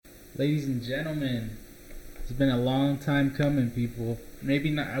ladies and gentlemen. It's been a long time coming, people.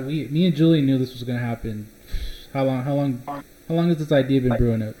 Maybe not. Me and Julie knew this was gonna happen. How long? How long has this idea been Like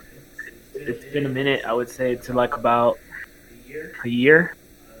brewing up? it's been a minute. I would say to like about a year.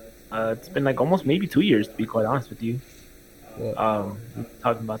 It's been like almost maybe 2 years to be quite honest with you. Well, We've been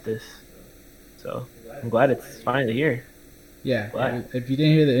talking about this, so I'm glad it's finally here. yeah. Glad. If you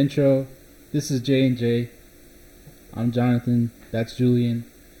didn't hear the intro, this is J and J. I'm Jonathan. That's Julian.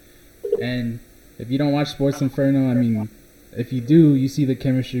 And if you don't watch Sports Inferno, I mean, if you do, you see the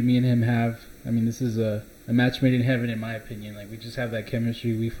chemistry me and him have. I mean, this is a match made in heaven, in my opinion. Like we just have that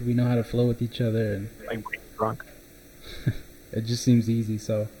chemistry. We know how to flow with each other, and Like drunk. it just seems easy.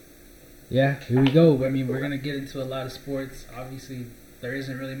 So, yeah, here we go. I mean, we're gonna get into a lot of sports. Obviously, there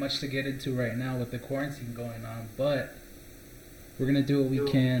isn't really much to get into right now with the quarantine going on, but we're gonna do what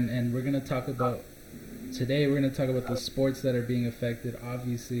we can, and we're gonna talk about today. We're gonna talk about the sports that are being affected,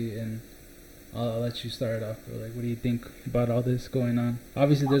 obviously, and I'll let you start off, bro. Like, what do you think about all this going on?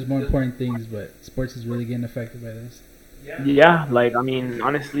 Obviously, there's more important things, but sports is really getting affected by this. Yeah, like I mean,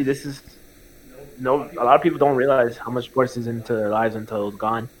 honestly, this is no. A lot of people don't realize how much sports is into their lives until it's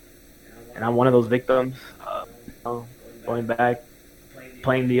gone, and I'm one of those victims. Going back,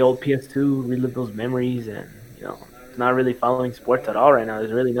 playing the old PS2, relive those memories, and not really following sports at all right now.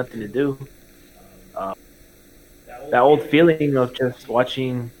 There's really nothing to do. Uh, that old feeling of just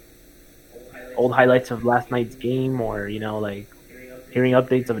watching old highlights of last night's game, or like hearing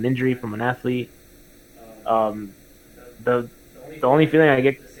updates of an injury from an athlete. Um, the the only feeling I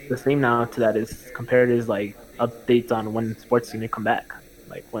get the same now to that is compared is like updates on when sports is gonna come back.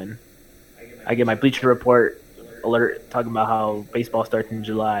 Like when I get my Bleacher Report alert talking about how baseball starts in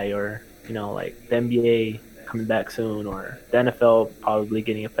July, or like the NBA coming back soon, or the NFL probably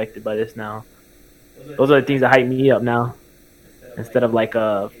getting affected by this now. Those are the things that hype me up now, instead of like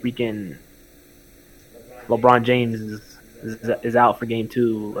a freaking LeBron James is out for Game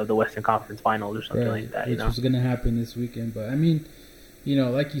 2 of the Western Conference Finals or something Right, like that. which was gonna happen this weekend. But I mean,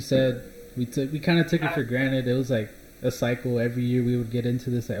 like you said, we kind of took it for granted. It was like a cycle every year. We would get into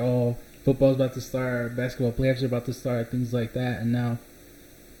this like, oh, football's about to start, basketball playoffs are about to start, things like that. And now,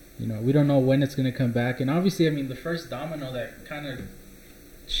 we don't know when it's gonna come back. And obviously, I mean, the first domino that kind of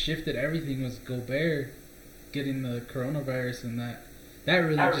shifted everything was Gobert getting the coronavirus, and that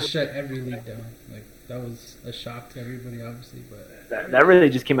really just shut every league down. Like that was a shock to everybody, obviously, but That really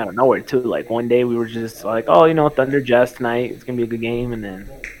just came out of nowhere too. Like one day we were just like, oh, Thunder Jazz tonight. It's gonna be a good game, and then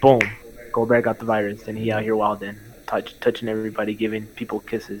boom, Goldberg got the virus, and he out here wilding, touching everybody, giving people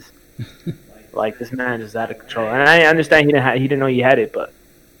kisses. Like this man is out of control. And I understand he didn't know he had it, but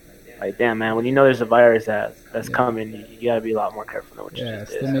like damn man, when there's a virus that's yeah. coming, you gotta be a lot more careful than what you Yeah,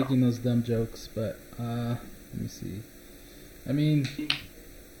 just still did. making those dumb jokes, but let me see. I mean,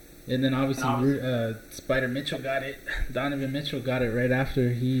 and then obviously Spider Mitchell got it. Donovan Mitchell got it right after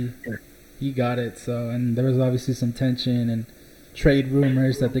he got it. So, and there was obviously some tension and trade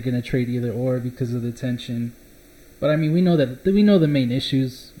rumors that they're gonna trade either or because of the tension. But I mean, we know the main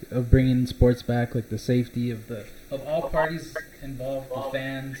issues of bringing sports back, like the safety of all parties involved, the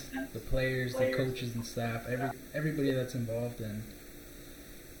fans, the players, the coaches and staff, everybody that's involved. And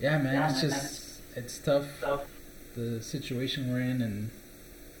yeah, man, it's tough, the situation we're in, and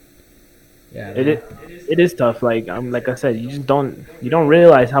yeah, It is tough. Like I said, you don't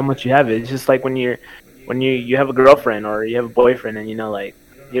realize how much you have it. It's just like when you have a girlfriend or you have a boyfriend, and like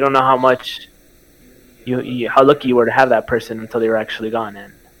you don't know how much how lucky you were to have that person until they were actually gone.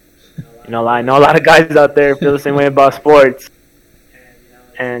 And I know a lot of guys out there feel the same way about sports,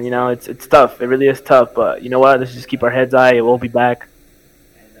 and it's tough. It really is tough. But you know what? Let's just keep our heads high. It will be back.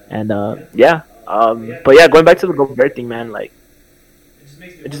 And yeah. But yeah, going back to the Gobert thing, man. Like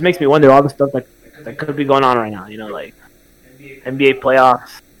it just makes me wonder all the stuff that could be going on right now. Like NBA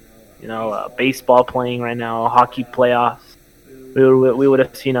playoffs. Baseball playing right now, hockey playoffs. We would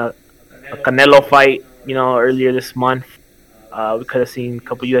have seen a Canelo fight, earlier this month. We could have seen a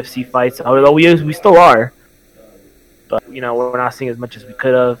couple UFC fights, although we still are. But we're not seeing as much as we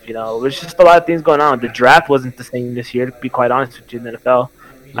could have. There's just a lot of things going on. The draft wasn't the same this year, to be quite honest with you, in the NFL.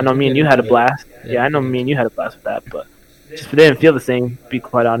 I yeah, know we me and couldn't you had a forget. blast. Yeah, Yeah, we I know couldn't. me and you had a blast with that, but just didn't feel the same, to be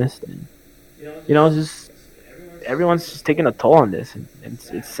quite honest. And, it's just everyone's just taking a toll on this, and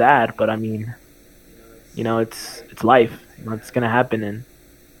it's sad. But I mean, it's life. It's gonna happen, and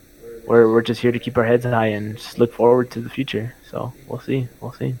we're just here to keep our heads high and just look forward to the future. So we'll see.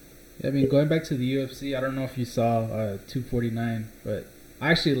 We'll see. I mean, going back to the UFC, I don't know if you saw 249, but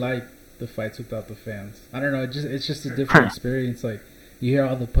I actually like the fights without the fans. I don't know, it's just a different experience. Like you hear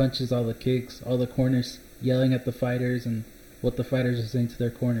all the punches, all the kicks, all the corners yelling at the fighters, and what the fighters are saying to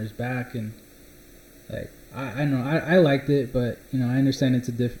their corners back, and like I know I liked it, but I understand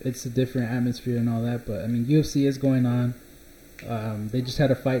it's a different atmosphere and all that. But I mean, UFC is going on. They just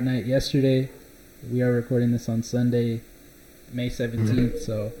had a fight night yesterday. We are recording this on Sunday, May 17th.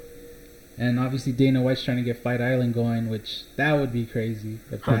 So, and obviously Dana White's trying to get Fight Island going, which that would be crazy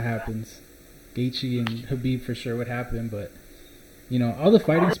if that happens. Gaethje and Khabib for sure would happen, but all the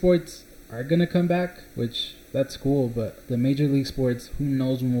fighting sports are gonna come back, which that's cool. But the major league sports, who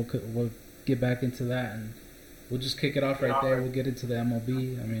knows when we'll get back into that, and we'll just kick it off right there. We'll get into the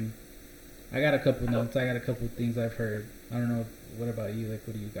MLB. I mean, I got a couple notes. I got a couple of things I've heard. I don't know. What about you? Like,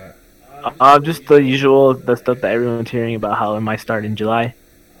 what do you got? Just the usual, the stuff that everyone's hearing about how it might start in July.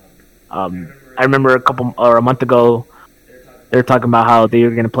 I remember a month ago, they were talking about how they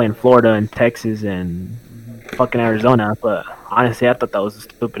were going to play in Florida and Texas and fucking Arizona. But honestly, I thought that was the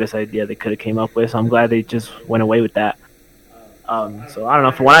stupidest idea they could have came up with. So I'm glad they just went away with that. So I don't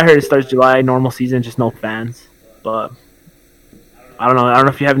know. From what I heard, it starts July, normal season, just no fans. But I don't know. I don't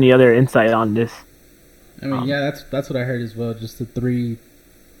know if you have any other insight on this. I mean, yeah, that's what I heard as well. Just the three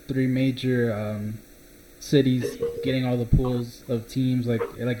major cities getting all the pools of teams, like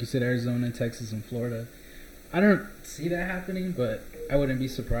you said, Arizona, Texas, and Florida. I don't see that happening, but I wouldn't be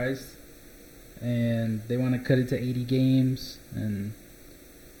surprised. And they want to cut it to 80 games, and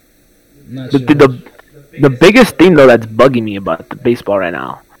I'm not sure. The biggest thing though that's bugging me about the baseball right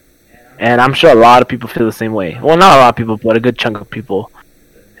now, and I'm sure a lot of people feel the same way. Well, not a lot of people, but a good chunk of people,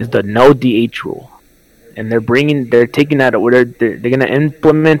 is the no DH rule. And they're taking that order. They're gonna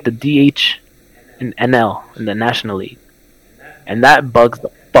implement the DH in NL, in the National League, and that bugs the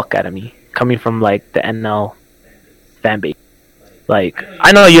fuck out of me. Coming from like the NL fan base, like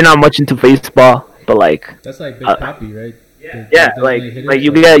I know you're not much into baseball, but like that's like Big Papi, right? Yeah, like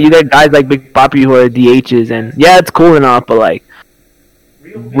you get guys like Big Papi who are DHs, and yeah, it's cool enough, but like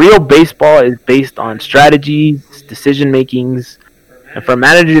real baseball is based on strategies, decision makings. And for a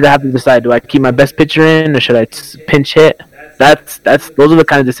manager to have to decide, do I keep my best pitcher in or should I pinch hit? Those are the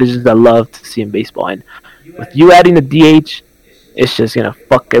kind of decisions I love to see in baseball. And with you adding the DH, it's just gonna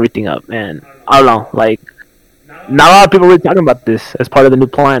fuck everything up, man. I don't know, like not a lot of people really talking about this as part of the new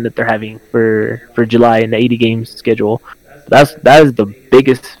plan that they're having for July and the 80 games schedule. That is the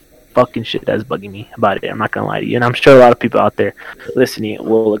biggest fucking shit that's bugging me about it. I'm not gonna lie to you, and I'm sure a lot of people out there listening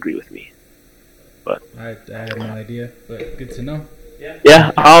will agree with me. But I have no idea, but good to know.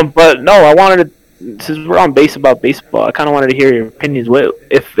 Yeah, but no, I wanted to, since we're on base about baseball, I kind of wanted to hear your opinions. And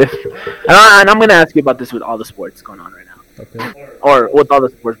I'm gonna ask you about this with all the sports going on right now. Okay. Or with all the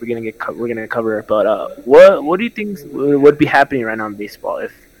sports we're gonna cover. But what do you think would be happening right now in baseball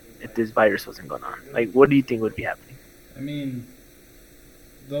if this virus wasn't going on? Like, what do you think would be happening? I mean,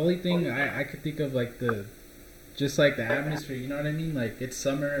 the only thing I could think of, like just like the atmosphere. You know what I mean? Like it's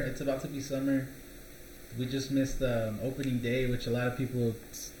summer. It's about to be summer. We just missed opening day, which a lot of people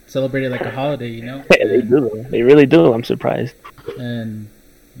celebrated like a holiday, Yeah, they do. They really do. I'm surprised. And,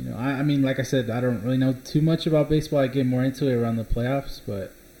 I mean, like I said, I don't really know too much about baseball. I get more into it around the playoffs,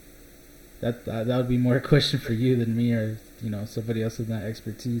 but that would be more a question for you than me or, somebody else with that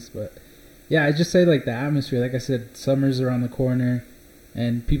expertise. But, yeah, I just say, like, the atmosphere. Like I said, summer's around the corner,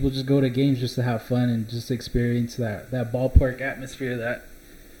 and people just go to games just to have fun and just experience that ballpark atmosphere that,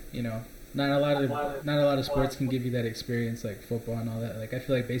 Not a lot of sports can give you that experience, like football and all that. Like I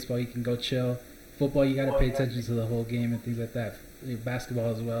feel like baseball, you can go chill. Football, you got to pay attention to the whole game and things like that.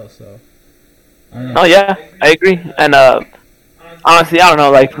 Basketball as well. So. I don't know. Oh yeah, I agree. And honestly, I don't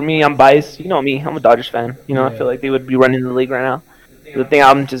know. Like for me, I'm biased. You know me. I'm a Dodgers fan. Yeah. I feel like they would be running the league right now. The thing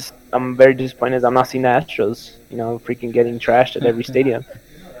I'm very disappointed is I'm not seeing the Astros. Freaking getting trashed at every stadium.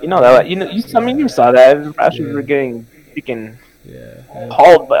 You know that. You saw that. The Astros were getting freaking.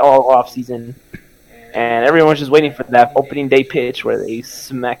 Hauled by all off season, and everyone's just waiting for that opening day pitch where they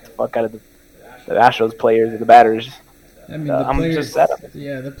smack the fuck out of the Astros players or the batters. I mean,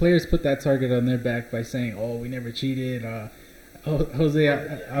 the players put that target on their back by saying, "Oh, we never cheated." Jose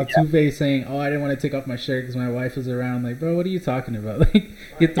Altuve saying, "Oh, I didn't want to take off my shirt because my wife was around." Like, bro, what are you talking about? Like,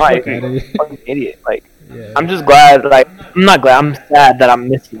 get the fuck out of here. Fucking idiot. Like, I'm just glad. Like, I'm not glad. I'm sad that I'm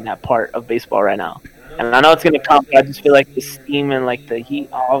missing that part of baseball right now. And I know it's gonna come, but I just feel like the steam and like the heat,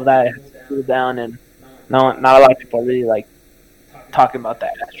 all of that has cooled down, and not a lot of people are really like talking about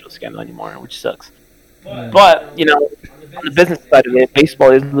that Astros scandal anymore, which sucks. But on the business side of it,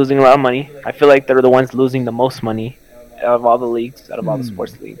 baseball is losing a lot of money. I feel like they're the ones losing the most money out of all the leagues, out of all the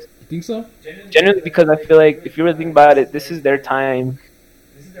sports leagues. You think so? Genuinely, because I feel like if you really think about it, this is their time.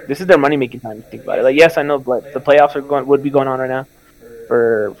 This is their money making time. If you think about it. Like, yes, I know like, the playoffs would be going on right now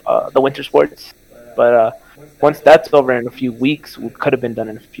for the winter sports. But once that's over in a few weeks, what could have been done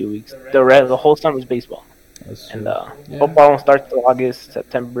in a few weeks. The whole summer is baseball, and football won't start till August,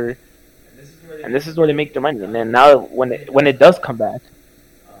 September, and this is where they make their money. And then now when it does come back,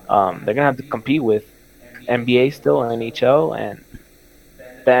 they're gonna have to compete with NBA still, NHL, and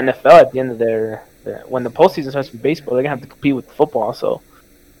the NFL at the end of when the postseason starts for baseball, they're gonna have to compete with football. So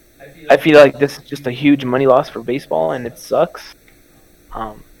I feel like this is just a huge money loss for baseball, and it sucks.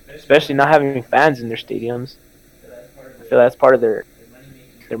 Especially not having fans in their stadiums. I feel that's part of their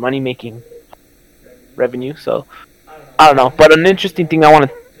money making revenue. So I don't know, but an interesting thing I want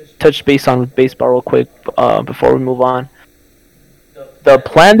to touch base on with baseball real quick before we move on. The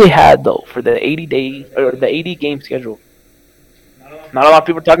plan they had though for the 80 game schedule. Not a lot of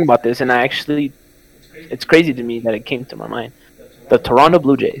people are talking about this, and it's crazy to me that it came to my mind. The Toronto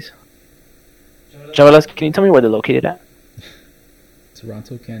Blue Jays. Chavelas, can you tell me where they're located at?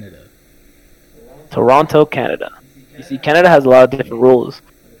 Toronto, Canada. Toronto, Canada. You see, Canada has a lot of different rules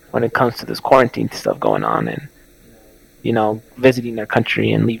when it comes to this quarantine stuff going on, and visiting their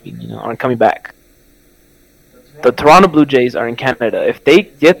country and leaving, or coming back. The Toronto Blue Jays are in Canada. If they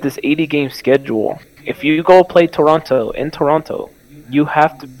get this 80 game schedule, if you go play Toronto in Toronto, you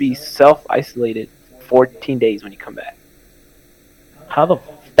have to be self-isolated 14 days when you come back. How the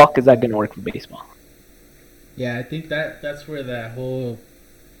fuck is that going to work for baseball? Yeah, I think that's where that whole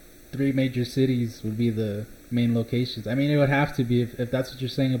 3 major cities would be the main locations. I mean, it would have to be if that's what you're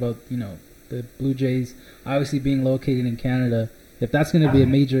saying about, the Blue Jays obviously being located in Canada. If that's going to be a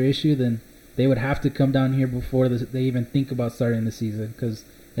major issue, then they would have to come down here before they even think about starting the season, because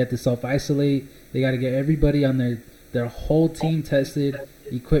they have to self-isolate. They got to get everybody on their whole team tested,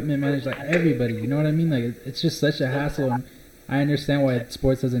 equipment managed, like everybody. You know what I mean? Like it's just such a hassle. And I understand why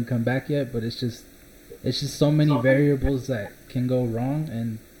sports hasn't come back yet, but it's just so many variables that can go wrong.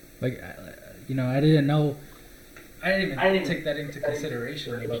 And I didn't know. I didn't even take that into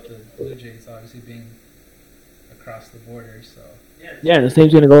consideration about the Blue Jays obviously being across the border. So yeah, and the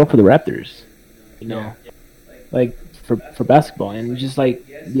same's gonna go for the Raptors. Like for basketball, and just like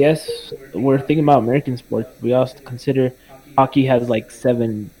yes, we're thinking about American sports. We also consider hockey has like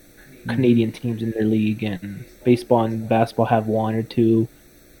 7 Canadian teams in their league, and baseball and basketball have 1 or 2.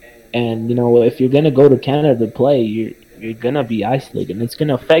 And if you're gonna go to Canada to play, you're gonna be isolated, and it's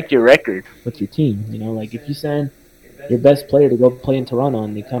gonna affect your record with your team. Like if you send your best player to go play in Toronto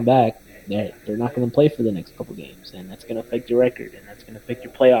and they come back, they're not gonna play for the next couple games, and that's gonna affect your record, and that's gonna affect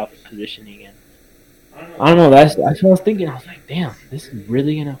your playoff positioning. And I don't know. That's what I was thinking. I was like, damn, this is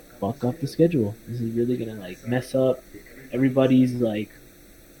really gonna fuck up the schedule. This is really gonna mess up everybody's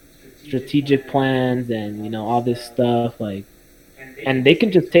strategic plans and all this stuff. And they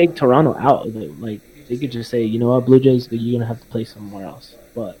can just take Toronto out. They could just say, Blue Jays, you're gonna have to play somewhere else.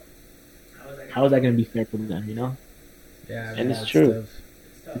 But how is that gonna be fair for them? Yeah, and it's true.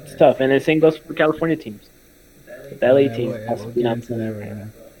 It's tough, and the same goes for California teams. The LA team has to be on to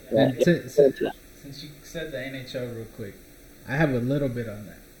them. Since you said the NHL real quick, I have a little bit on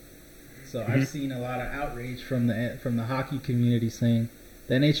that. So I've seen a lot of outrage from the hockey community saying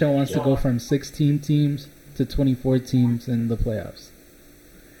the NHL wants to go from 16 teams to 24 teams in the playoffs,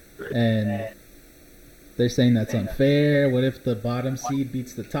 and they're saying that's unfair. What if the bottom seed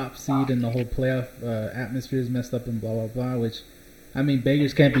beats the top seed and the whole playoff atmosphere is messed up and blah blah blah? Which, I mean,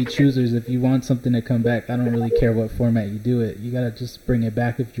 beggars can't be choosers. If you want something to come back, I don't really care what format you do it. You gotta just bring it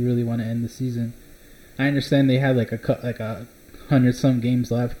back if you really want to end the season. I understand they have like a 100-some games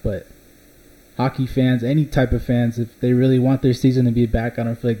left, but hockey fans, any type of fans, if they really want their season to be back, I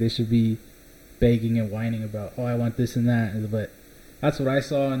don't feel like they should be begging and whining about, I want this and that. But that's what I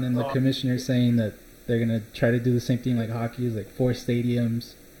saw, and then the commissioner saying that they're gonna try to do the same thing like hockey, is 4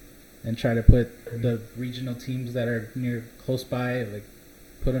 stadiums, and try to put the regional teams that are close by,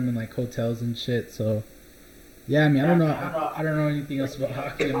 put them in hotels and shit. So yeah, I mean, I don't know anything else about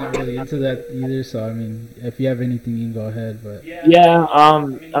hockey. I'm not really into that either. So I mean, if you have anything, you can go ahead. But yeah,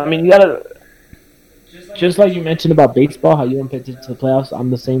 I mean, you gotta, just like you mentioned about baseball, how you don't pay attention to the playoffs.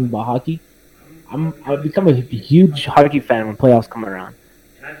 I'm the same about hockey. I've become a huge hockey fan when playoffs come around,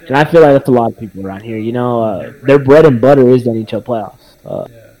 and I feel like that's a lot of people around here. Their bread and butter is the NHL playoffs.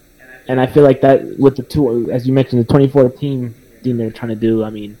 And I feel like that with the 2, as you mentioned, the 24 team thing they're trying to do. I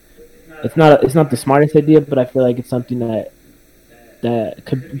mean, it's not the smartest idea, but I feel like it's something that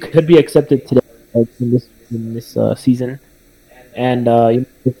could be accepted today in this season. And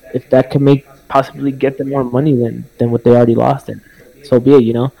if that could possibly get them more money than what they already lost, and so be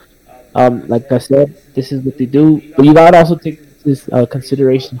it. Like I said, this is what they do. But you gotta also take this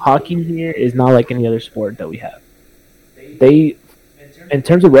consideration. Hockey here is not like any other sport that we have. in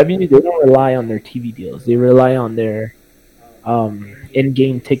terms of revenue, they don't rely on their TV deals. They rely on their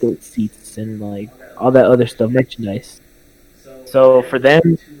in-game ticket seats and like all that other stuff, merchandise. So for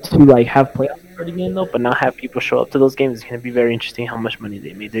them to like have playoffs start again though, but not have people show up to those games, it's gonna be very interesting how much money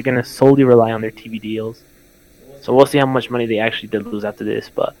they made. They're gonna solely rely on their TV deals. So we'll see how much money they actually did lose after this.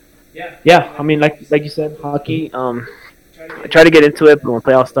 But yeah, I mean, like you said, hockey. I tried to get into it, but when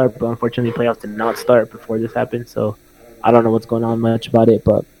playoffs start, but unfortunately, playoffs did not start before this happened. So I don't know what's going on much about it.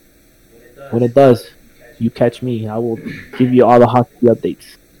 But when it does, you catch me. I will give you all the hockey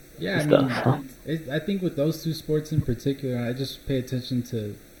updates. Yeah, I think with those two sports in particular, I just pay attention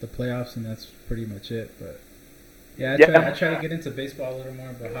to the playoffs, and that's pretty much it. But yeah, I try to get into baseball a little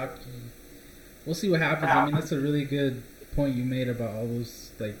more, but hockey, we'll see what happens. I mean, that's a really good point you made about all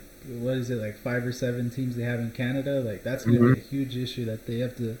those, like, what is it, like 5 or 7 teams they have in Canada? Like, that's going to be a huge issue that they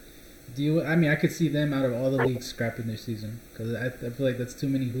have to deal with. I mean, I could see them out of all the leagues scrapping their season because I feel like that's too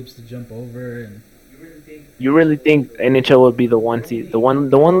many hoops to jump over. And you really think NHL will be the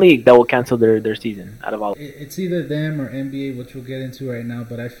one league that will cancel their season out of all? It's either them or NBA, which we'll get into right now.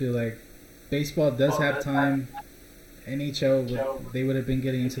 But I feel like baseball does have time. NHL, they would have been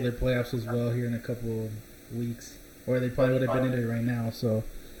getting into their playoffs as well here in a couple of weeks, or they probably would have been in it right now. So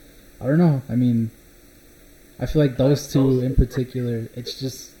I don't know. I mean, I feel like those two in particular, it's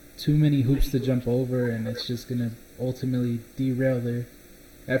just too many hoops to jump over, and it's just gonna ultimately derail their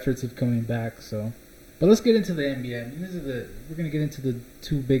efforts of coming back. So, but let's get into the NBA. I mean, we're gonna get into the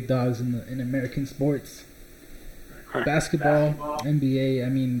two big dogs in American sports: basketball, NBA. I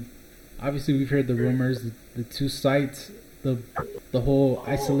mean, obviously we've heard the rumors, the two sites, the whole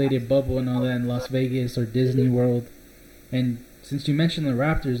isolated bubble and all that in Las Vegas or Disney World, and since you mentioned the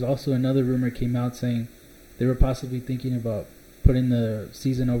Raptors, also another rumor came out saying they were possibly thinking about putting the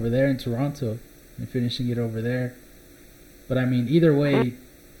season over there in Toronto and finishing it over there. But I mean, either way,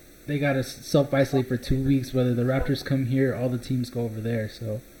 they got to self-isolate for 2 weeks. Whether the Raptors come here, all the teams go over there.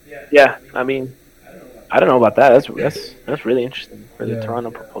 So yeah, I mean, I don't know about that. That's really interesting for the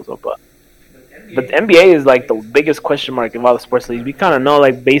Toronto proposal, but the NBA is like the biggest question mark of all the sports leagues. We kind of know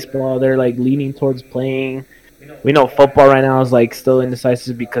like baseball, they're like leaning towards playing. We know football right now is like still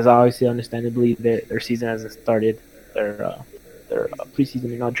indecisive because obviously, understandably, their season hasn't started. Their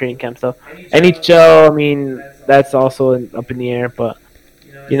preseason, training camp stuff. NHL, I mean, that's also up in the air, but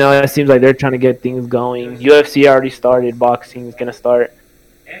it seems like they're trying to get things going. UFC already started. Boxing is gonna start.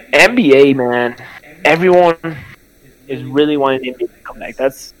 NBA, man, everyone is really wanting the NBA to come back.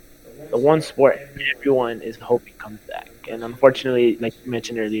 That's the one sport everyone is hoping comes back. And unfortunately, like you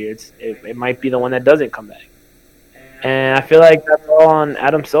mentioned earlier, it might be the one that doesn't come back. And I feel like that's all on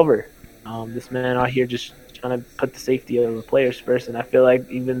Adam Silver. This man out here just trying to put the safety of the players first. And I feel like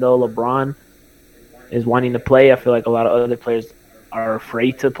even though LeBron is wanting to play, I feel like a lot of other players are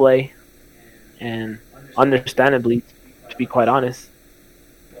afraid to play. And understandably, to be quite honest.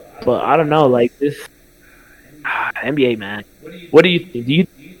 But I don't know, like this NBA, man. What do you think?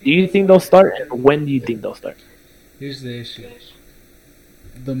 Do you think they'll start? And when do you think they'll start? Here's the issue.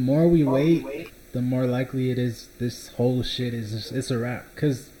 The more we wait, the more likely it is this whole shit it's a wrap.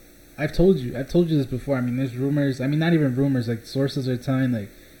 Because I've told you this before. I mean, there's rumors. I mean, not even rumors. Like, sources are telling,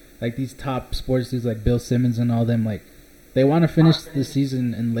 like these top sports dudes like Bill Simmons and all them, like, they want to finish the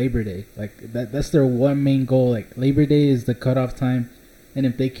season in Labor Day. Like, that's their one main goal. Like, Labor Day is the cutoff time. And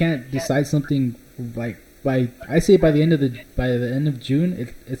if they can't decide something, like, by the end of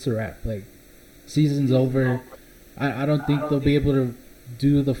June, it's a wrap. Like, season's over. I don't think they'll be able to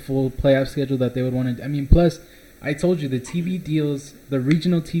do the full playoff schedule that they would want to. I mean, plus, I told you the TV deals, the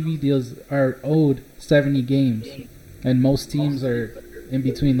regional TV deals are owed 70 games, and most teams are in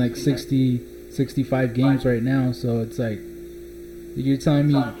between like 60, 65 games right now. So it's like, you're telling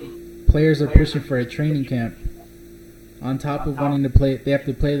me players are pushing for a training camp on top of wanting to play. They have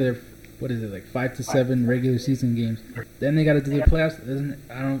to play their, what is it, like 5 to 7 regular season games. Then they got to do the playoffs.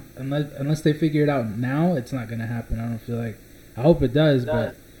 Unless they figure it out now, it's not gonna happen. I don't feel like. I hope it does,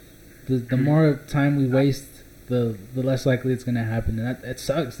 but the more time we waste, the less likely it's gonna happen. And that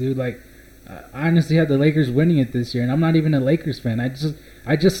sucks, dude. Like, I honestly had the Lakers winning it this year, and I'm not even a Lakers fan. I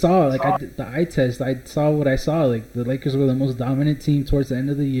just saw, like, I did the eye test. I saw what I saw. Like, the Lakers were the most dominant team towards the end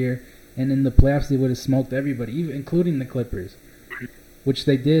of the year, and in the playoffs they would have smoked everybody, even including the Clippers. Which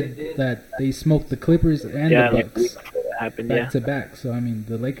they did. That they smoked the Clippers and the Bucks back to back. So I mean,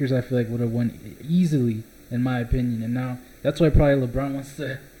 the Lakers, I feel like, would have won easily, in my opinion. And now that's why probably LeBron wants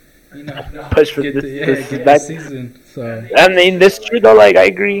to, push for this season. So I mean, this true though. Like, I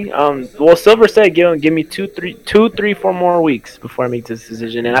agree. Well, Silver said, give me 2, 3, 4 more weeks before I make this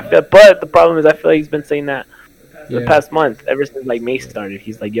decision. And but the problem is, I feel like he's been saying that the past month, ever since like May started.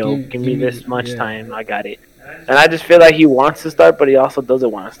 He's like, "Yo, give me this much time, I got it." And I just feel like he wants to start, but he also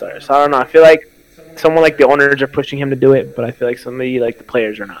doesn't want to start. So I don't know. I feel like someone like the owners are pushing him to do it, but I feel like somebody like the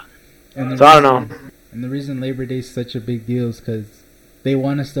players are not. So I don't know. And the reason Labor Day is such a big deal is because they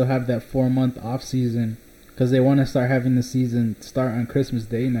want to still have that 4-month off season, because they want to start having the season start on Christmas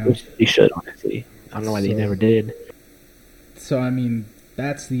Day now. Which they should, honestly. I don't know why they never did. So I mean,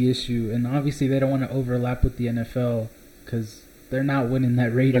 that's the issue, and obviously they don't want to overlap with the NFL because they're not winning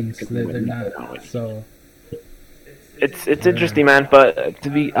that ratings. They're not. So it's interesting, man. But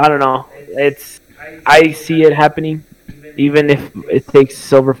I don't know. I see it happening, even if it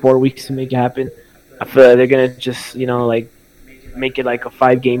takes over 4 weeks to make it happen. I feel like they're gonna just like make it like a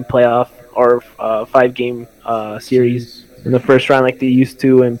 5-game playoff or 5-game series in the first round, like they used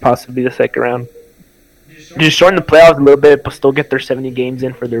to, and possibly the second round. Just shorten the playoffs a little bit, but still get their 70 games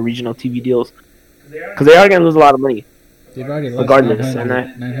in for their regional TV deals, because they are going to lose a lot of money. They've already lost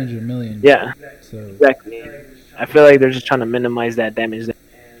 900 million. Yeah, so. Exactly. I feel like they're just trying to minimize that damage.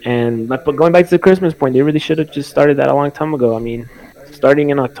 And but going back to the Christmas point, they really should have just started that a long time ago. I mean, starting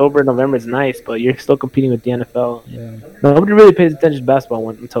in October, November is nice, but you're still competing with the NFL. Yeah. Nobody really pays attention to basketball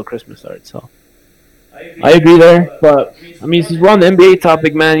until Christmas starts, so. I agree there, but I mean, since we're on the NBA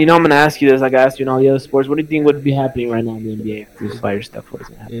topic, man, I'm gonna ask you this. Like I asked you in all the other sports. What do you think would be happening right now in the NBA if this fire stuff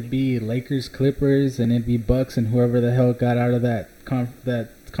wasn't happening? It'd be Lakers, Clippers, and it'd be Bucks and whoever the hell got out of that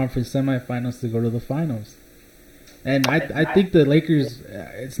conference semifinals to go to the finals. And I think the Lakers.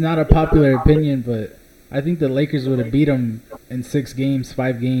 It's not a popular opinion, but I think the Lakers would have beat them in 6 games,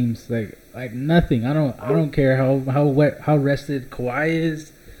 5 games, like nothing. I don't care how rested Kawhi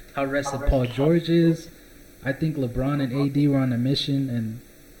is. How rested Paul George is. I think LeBron and AD were on a mission, and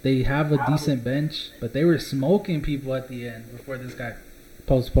they have a decent bench, but they were smoking people at the end before this got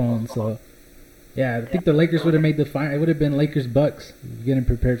postponed. So, yeah, I think the Lakers would have made the final. It would have been Lakers-Bucks, getting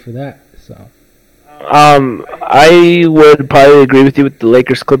prepared for that. So, I would probably agree with you with the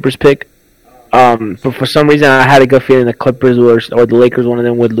Lakers-Clippers pick. But for some reason, I had a good feeling the Clippers or the Lakers, one of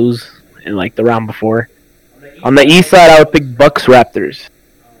them would lose in like the round before. On the East side, I would pick Bucks-Raptors.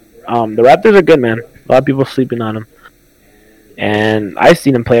 The Raptors are good, man. A lot of people sleeping on them, and I've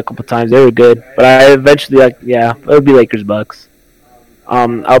seen them play a couple times. They were good, but I eventually it would be Lakers Bucks.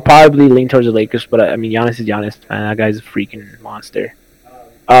 I'll probably lean towards the Lakers, but I mean Giannis is Giannis, man. That guy's a freaking monster.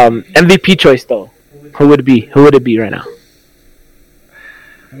 MVP choice though, who would it be? Who would it be right now?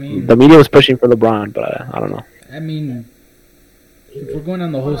 I mean, the media was pushing for LeBron, but I don't know. I mean, if we're going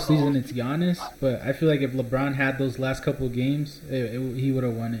on the whole season, it's Giannis, but I feel like if LeBron had those last couple of games, he would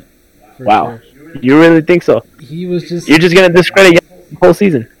have won it. Wow. Sure. You really think so? You're just going to discredit the whole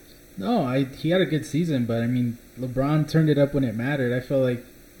season? No, he had a good season, but I mean, LeBron turned it up when it mattered. I feel like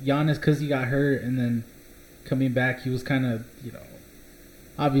Giannis, because he got hurt and then coming back, he was kind of,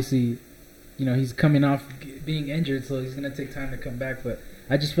 obviously, he's coming off being injured, so he's going to take time to come back. But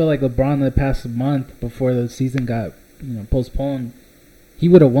I just feel like LeBron the past month before the season got, postponed, he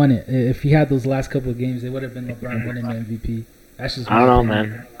would have won it. If he had those last couple of games, it would have been LeBron winning the MVP. That's just I don't know,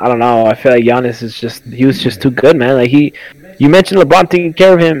 man. I don't know. I feel like Giannis he was just too good, man. Like you mentioned LeBron taking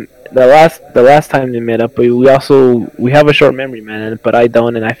care of him the last time they met up, but we have a short memory, man. But I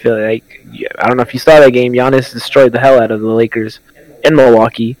don't, and I feel like I don't know if you saw that game. Giannis destroyed the hell out of the Lakers in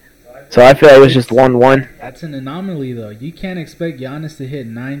Milwaukee. So I feel like it was just 1-1. That's an anomaly, though. You can't expect Giannis to hit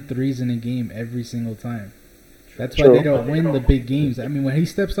 9 threes in a game every single time. That's why they don't win the big games. I mean, when he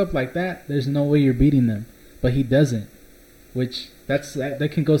steps up like that, there's no way you're beating them. But he doesn't, which that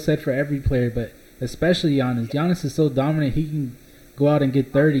can go said for every player, but especially Giannis. Giannis is so dominant, he can go out and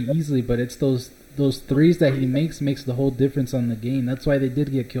get 30 easily, but it's those threes that he makes the whole difference on the game. That's why they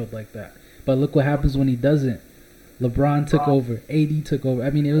did get killed like that. But look what happens when he doesn't. LeBron took over. AD took over.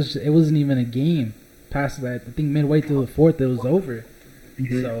 I mean, it wasn't even a game. Past that, I think midway through the fourth, it was over.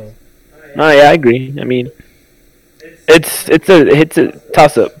 Mm-hmm. So, no, yeah, I agree. I mean, it's a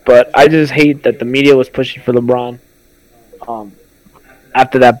toss up, but I just hate that the media was pushing for LeBron.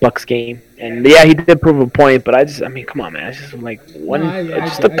 After that Bucks game, and yeah, he did prove a point, but I mean, come on, man, it's just like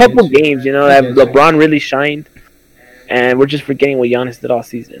a couple games, that LeBron really shined, and we're just forgetting what Giannis did all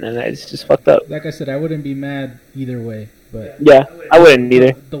season, and it's just fucked up. Like I said, I wouldn't be mad either way, but yeah, I wouldn't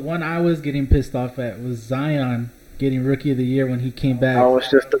either. The one I was getting pissed off at was Zion getting Rookie of the Year when he came back. I was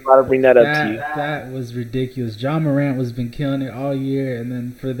just about to bring that up to you. That was ridiculous. John Morant was been killing it all year, and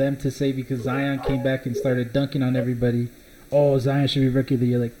then for them to say because Zion came back and started dunking on everybody, oh, Zion should be Rookie of the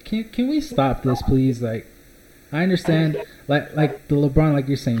Year. Like, can we stop this, please? Like, I understand, like the LeBron, like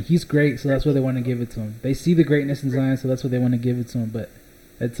you're saying, he's great, so that's why they want to give it to him. They see the greatness in Zion, so that's why they want to give it to him. But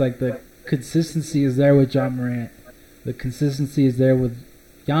it's like the consistency is there with John Morant. The consistency is there with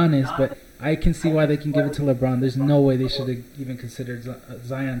Giannis, but I can see why they can give it to LeBron. There's no way they should have even considered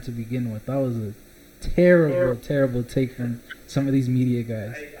Zion to begin with. That was a terrible, terrible take from some of these media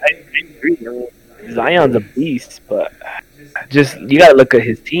guys. I agree. Zion's a beast, but just you gotta look at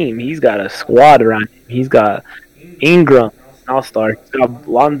his team. He's got a squad around him. He's got Ingram, All-Star. He's got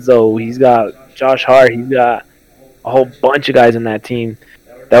Lonzo. He's got Josh Hart. He's got a whole bunch of guys on that team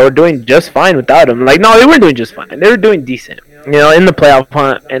that were doing just fine without him. Like, no, they weren't doing just fine. They were doing decent, in the playoff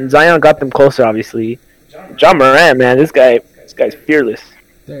hunt. And Zion got them closer, obviously. John Morant, man, this guy's fearless.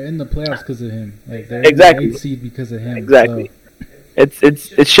 They're in the playoffs because of him. Like, they're exactly in the 8th seed because of him. Exactly. So.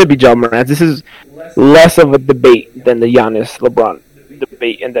 It should be John Morant. This is less of a debate than the Giannis LeBron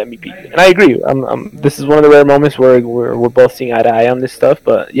debate in the MVP. And I agree. This is one of the rare moments where we're both seeing eye to eye on this stuff.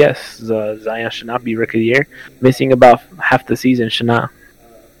 But yes, Zion should not be Rookie of the Year. Missing about half the season should not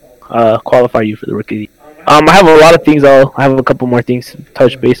qualify you for the Rookie of the Year. I have a lot of things. I have a couple more things to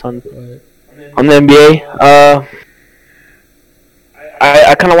touch base on the NBA.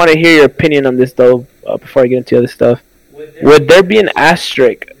 I kind of want to hear your opinion on this though before I get into other stuff. Would there be an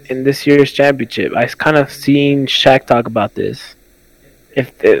asterisk in this year's championship? I kind of seen Shaq talk about this.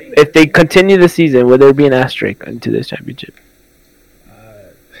 If they continue the season, would there be an asterisk into this championship?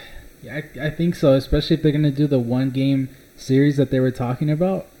 Yeah, I think so. Especially if they're gonna do the 1-game series that they were talking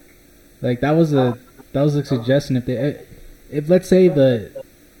about. Like that was a suggestion. If let's say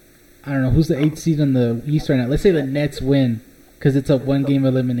I don't know who's the 8th seed in the East right now. Let's say the Nets win because it's a 1-game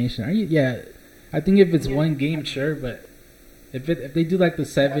elimination. Yeah, I think if it's 1 game, sure, but. If they do like the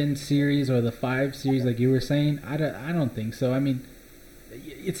 7 series or the 5 series like you were saying, I don't think so. I mean,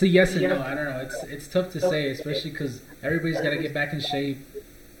 it's a yes and no. I don't know. It's tough to say, especially because everybody's got to get back in shape.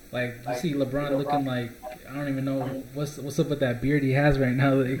 Like you see LeBron looking like I don't even know what's up with that beard he has right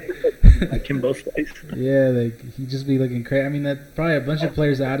now. Like Kimbo Slice. Yeah, like he just be looking crazy. I mean, that probably a bunch of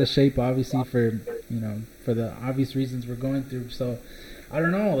players are out of shape, obviously for the obvious reasons we're going through. So I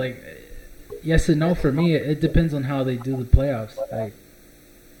don't know, like. Yes and no for me. It depends on how they do the playoffs. Like,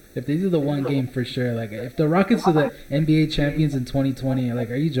 if they do the 1 game for sure. Like, if the Rockets are the NBA champions in 2020,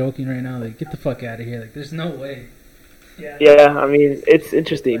 like, are you joking right now? Like, get the fuck out of here. Like, there's no way. Yeah, I mean, it's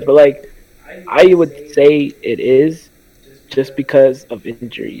interesting, but like, I would say it is just because of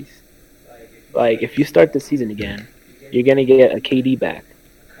injuries. Like, if you start the season again, you're gonna get a KD back,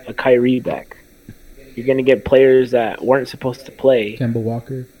 a Kyrie back. You're gonna get players that weren't supposed to play. Kemba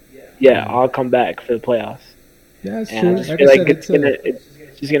Walker. Yeah, I'll come back for the playoffs. Yeah, that's and true. I just feel like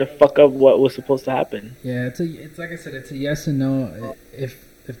it's just gonna fuck up what was supposed to happen. Yeah, it's like I said, it's a yes and no. If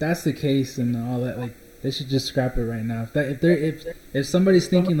that's the case and all that, like they should just scrap it right now. If somebody's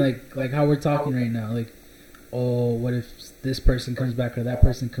thinking like how we're talking right now, like, oh, what if this person comes back or that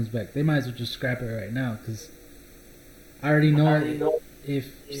person comes back? They might as well just scrap it right now because I already know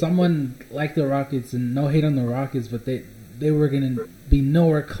if someone like the Rockets, and no hate on the Rockets, but they were going to be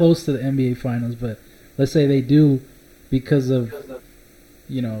nowhere close to the NBA Finals. But let's say they do because of,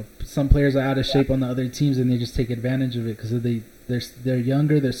 some players are out of shape on the other teams and they just take advantage of it because they're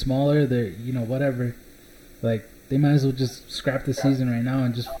younger, they're smaller, they're, whatever. Like, they might as well just scrap the season right now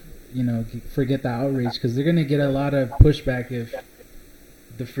and just, forget the outrage because they're going to get a lot of pushback if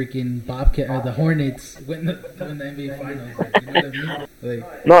the freaking Bobcat or the Hornets win the NBA Finals. Like, you know what I mean?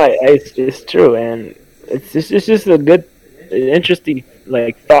 Like, no, it's true, and it's just a good, interesting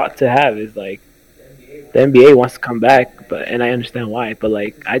thought to have. Is like the NBA wants to come back, and I understand why. But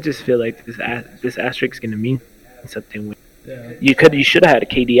like, I just feel like this asterisk is gonna mean something. Yeah. You should have had a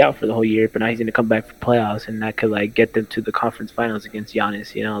KD out for the whole year, but now he's gonna come back for playoffs, and that could get them to the conference finals against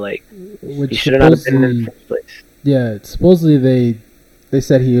Giannis. He should have not been in the first place. Yeah, supposedly they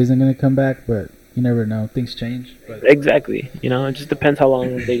said he isn't gonna come back, but you never know. Things change. But. Exactly. It just depends how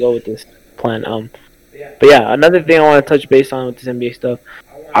long they go with this plan. But yeah, another thing I want to touch base on with this NBA stuff,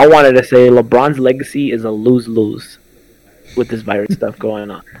 I wanted to say LeBron's legacy is a lose-lose with this virus stuff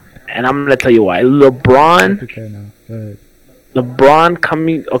going on. And I'm going to tell you why. LeBron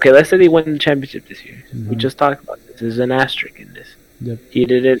coming... Okay, let's say they win the championship this year. Mm-hmm. We just talked about this. There's an asterisk in this. Yep. He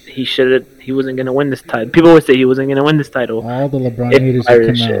did it. He wasn't going to win this title. People would say he wasn't going to win this title. All the LeBron haters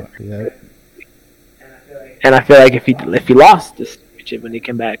would come out. Yep. And I feel like if he lost this championship when he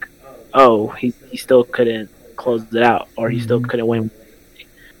came back, he still couldn't close it out, or he still couldn't win.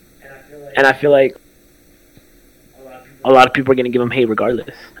 And I feel like a lot of people are going to give him hate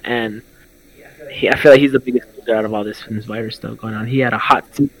regardless. And I feel like he's the biggest loser out of all this virus stuff going on. He had a hot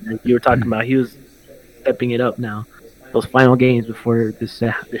season. You were talking about he was stepping it up now. Those final games before this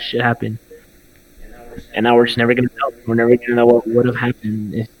shit happened. And now we're just never going to know. We're never going to know what would have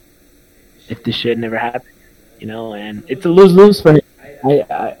happened if this shit never happened, and it's a lose-lose for him.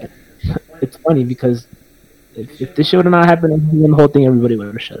 It's funny because if this shit would have not happened and he won the whole thing, everybody would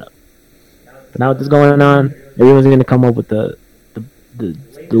have shut up. But now with this going on, everyone's gonna come up with the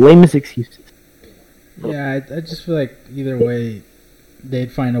lamest excuses. Yeah, I just feel like either way,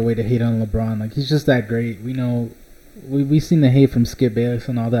 they'd find a way to hate on LeBron. Like, he's just that great. We know, we've seen the hate from Skip Bayless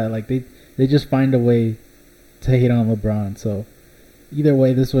and all that. Like, they just find a way to hate on LeBron. So either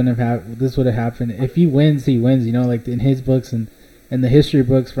way, this would have happened. If he wins, he wins. Like in his books and the history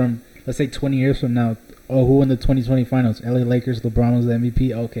books from, let's say, 20 years from now. Oh, who won the 2020 finals? LA Lakers. LeBron was the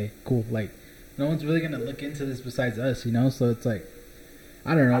MVP. Okay, cool. Like, no one's really gonna look into this besides us. So it's like,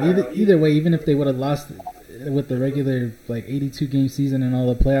 I don't know. Either way, even if they would have lost with the regular 82 game season and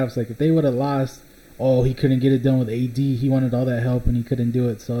all the playoffs, like if they would have lost, oh, he couldn't get it done with AD. He wanted all that help and he couldn't do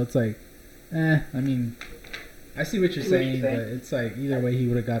it. So it's like, I mean, I see what you're saying, but it's like either way he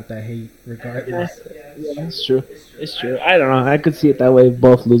would have got that hate regardless. Yeah, it's true. It's true. I don't know. I could see it that way.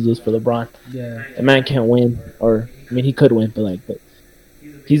 Both loses for LeBron. Yeah, the man can't win, or I mean, he could win, but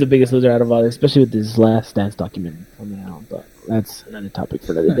he's the biggest loser out of all, especially with this Last Dance documentary coming out. But that's another topic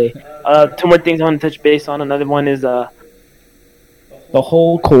for another day. Two more things I want to touch base on. Another one is the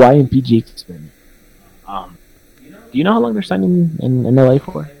whole Kawhi and PG experiment. Do you know how long they're signing in LA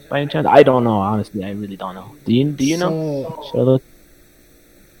for? By any chance? I don't know. Honestly, I really don't know. Do you know? Should I look?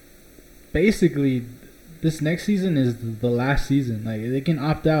 Basically, this next season is the last season. Like, they can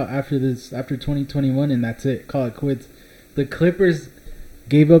opt out after 2021, and that's it. Call it quits. The Clippers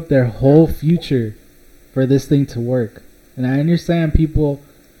gave up their whole future for this thing to work. And I understand people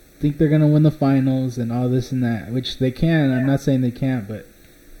think they're going to win the finals and all this and that, which they can. I'm not saying they can't, but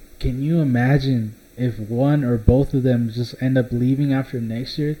can you imagine if one or both of them just end up leaving after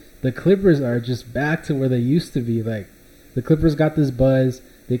next year? The Clippers are just back to where they used to be. Like, the Clippers got this buzz.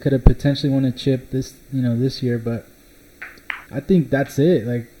 They could have potentially won a chip this year, but I think that's it.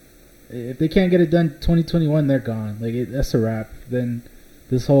 Like, if they can't get it done 2021, they're gone. Like, that's a wrap. Then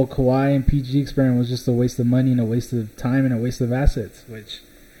this whole Kawhi and PG experiment was just a waste of money and a waste of time and a waste of assets, which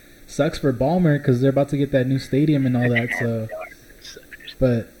sucks for Ballmer because they're about to get that new stadium and all that. So,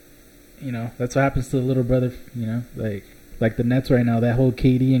 but that's what happens to the little brother. Like the Nets right now. That whole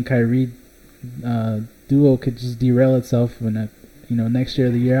KD and Kyrie duo could just derail itself when next year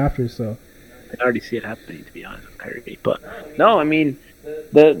or the year after. So I already see it happening, to be honest, with Kyrie. But no, I mean,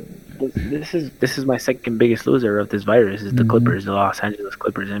 this is my second biggest loser of this virus is the Clippers, the Los Angeles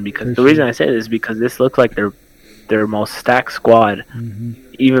Clippers, and because the reason I say it is because this looks like their most stacked squad,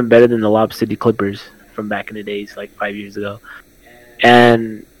 even better than the Lob City Clippers from back in the days, like 5 years ago.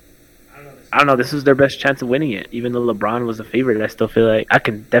 And I don't know, this is their best chance of winning it. Even though LeBron was a favorite, I still feel like I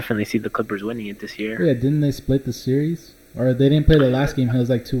can definitely see the Clippers winning it this year. Yeah, didn't they split the series? Or they didn't play the last game? It was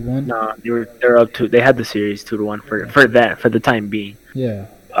like 2-1. No, they're up to. They had the series 2-1 for the time being. Yeah.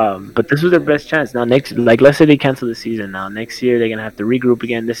 But this was their best chance. Now let's say they cancel the season. Now next year they're gonna have to regroup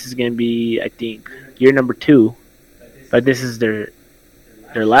again. This is gonna be, I think, year number 2. But this is their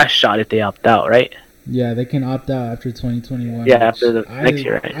last shot if they opt out, right? Yeah, they can opt out after 2021. Yeah, after the next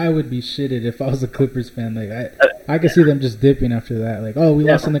year, right? I would be shitted if I was a Clippers fan. Like I could see them just dipping after that. Like, oh, we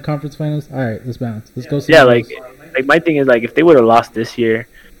lost in the conference finals. All right, let's bounce. Let's go. Yeah, like my thing is, like, if they would have lost this year,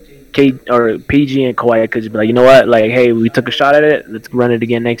 PG and Kawhi could just be like, you know what, like, hey, we took a shot at it. Let's run it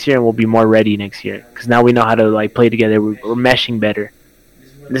again next year, and we'll be more ready next year because now we know how to play together. We're meshing better.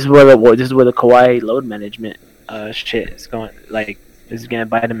 This is where the Kawhi load management shit is going. Like, this is gonna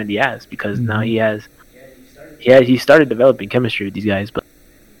bite him in the ass because now he started developing chemistry with these guys, but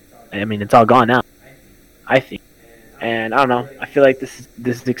I mean it's all gone now, I think. And I don't know. I feel like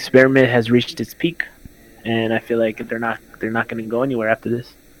this experiment has reached its peak, and I feel like they're not going to go anywhere after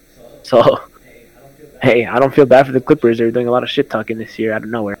this. So, hey, I don't feel bad for the Clippers. They're doing a lot of shit talking this year out of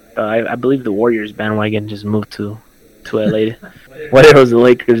nowhere. I believe the Warriors bandwagon just moved to LA. Whether it was the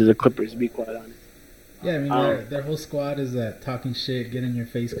Lakers or the Clippers, to be quite honest. Yeah, I mean their whole squad is that talking shit, get in your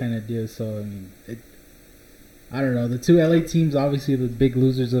face kind of deal. So I mean, I don't know. The two LA teams, obviously, the big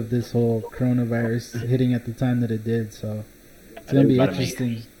losers of this whole coronavirus hitting at the time that it did. So it's gonna be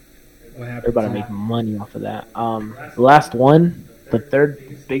interesting. What happens? They're about to make money off of that. The last one, the third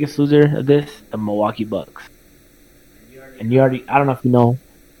biggest loser of this, the Milwaukee Bucks. And I don't know if you know,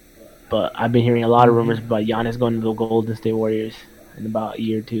 but I've been hearing a lot of rumors about Giannis going to the Golden State Warriors in about a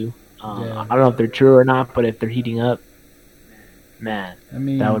year or two. I don't know if they're true or not, but if they're heating up, man, I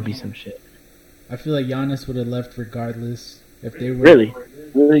mean, that would be some shit. I feel like Giannis would have left regardless if they were.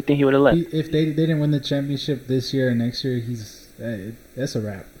 Really think he would have left? If they didn't win the championship this year or next year, that's a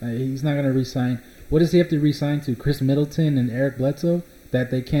wrap. He's not gonna resign. What does he have to resign to? Chris Middleton and Eric Bledsoe? that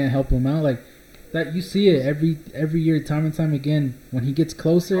they can't help him out. Like that, you see it every year, time and time again. When he gets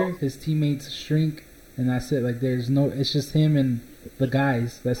closer, his teammates shrink, and that's it. Like it's just him and the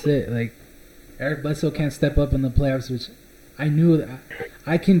guys. That's it. Like Eric Bledsoe can't step up in the playoffs, which I knew.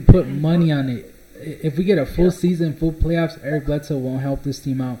 I can put money on it. If we get a full season, full playoffs, Eric Bledsoe won't help this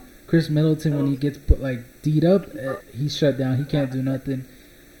team out. Chris Middleton, when he gets D'd up, he's shut down. He can't do nothing.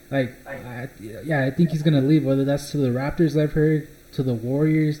 Like, I think he's gonna leave. Whether that's to the Raptors, I've heard, to the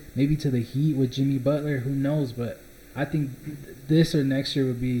Warriors, maybe to the Heat with Jimmy Butler. Who knows? But I think this or next year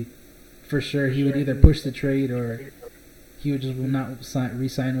would be for sure. He would either push the trade or he would just not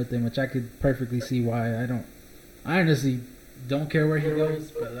re-sign with them, which I could perfectly see why. I honestly don't care where he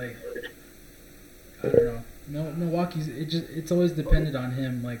goes, but like, I don't know. No, Milwaukee's it's always depended on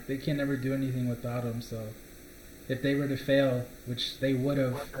him. Like they can never do anything without him. So if they were to fail, which they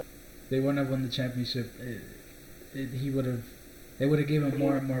wouldn't have won the championship. They would have given him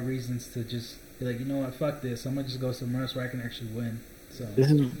more and more reasons to just be like, you know what, fuck this. I'm gonna just go somewhere else where I can actually win. So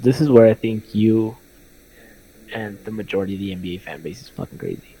this is where I think you and the majority of the NBA fan base is fucking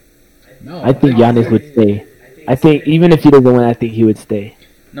crazy. No, I think Giannis would stay. I think even if he doesn't win, I think he would stay.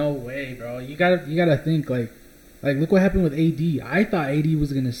 No way, bro. You gotta think like look what happened with AD. I thought AD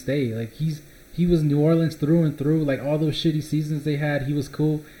was gonna stay. Like he was New Orleans through and through. Like all those shitty seasons they had, he was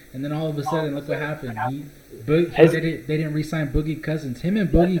cool. And then all of a sudden, look what happened. They didn't re-sign Boogie Cousins. Him and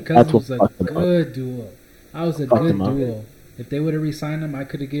Boogie Cousins was a good duo. I was a good duo. If they would have re-signed him, I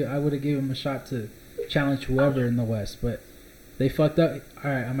would have given him a shot to challenge whoever in the West. But they fucked up. All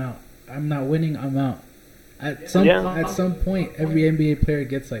right, I'm out. I'm not winning. I'm out. At some point, every NBA player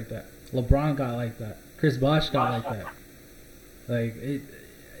gets like that. LeBron got like that. Chris Bosh got like that. Like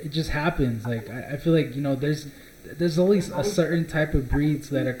it just happens. Like I feel like there's always a certain type of breeds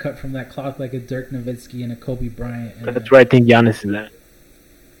that are cut from that cloth, like a Dirk Nowitzki and a Kobe Bryant. And that's where I think Giannis is at.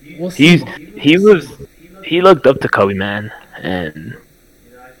 He looked up to Kobe, man, and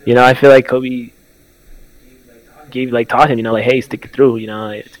I feel like Kobe taught him, like, hey, stick it through.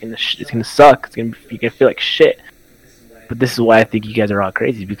 It's gonna suck. You're gonna feel like shit. But this is why I think you guys are all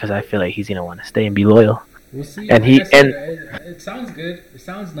crazy, because I feel like he's gonna want to stay and be loyal. We'll see. And it sounds good. It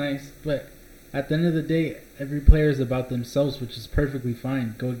sounds nice, but at the end of the day, every player is about themselves, which is perfectly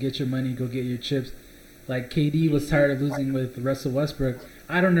fine. Go get your money. Go get your chips. Like KD was tired of losing with Russell Westbrook.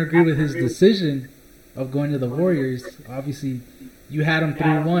 I don't agree with his decision of going to the Warriors. Obviously, you had him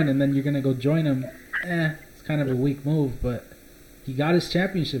 3-1, and then you're gonna go join him. It's kind of a weak move, but he got his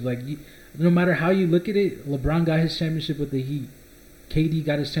championship. Like, no matter how you look at it, LeBron got his championship with the Heat. KD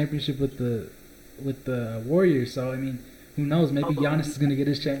got his championship with the Warriors. So I mean, who knows? Maybe Giannis is gonna get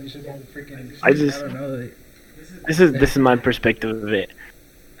his championship with the freaking. I don't know. This is my perspective of it.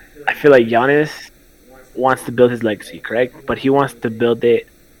 I feel like Giannis wants to build his legacy, correct? But he wants to build it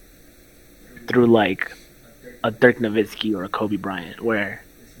through like a Dirk Nowitzki or a Kobe Bryant, where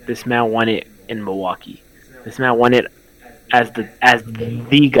this man won it in Milwaukee. This man won it as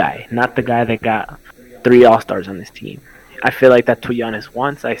the guy, not the guy that got 3 All-Stars on this team. I feel like that's what Giannis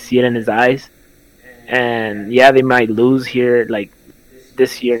wants. I see it in his eyes. And yeah, they might lose here, like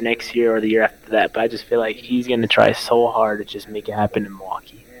this year, next year, or the year after that. But I just feel like he's gonna try so hard to just make it happen in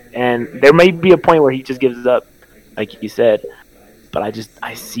Milwaukee. And there may be a point where he just gives up, like you said. But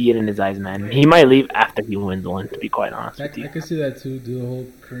I see it in his eyes, man. He might leave after he wins one, to be quite honest with you. I could see that too. Do a whole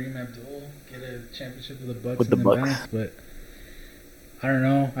Kareem Abdul, get a championship with the Bucks. Bounce, but I don't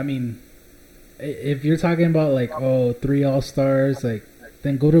know. I mean, if you're talking about like 3 All-Stars, like,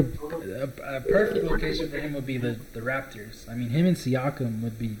 then go to a perfect location for him would be the Raptors. I mean, him and Siakam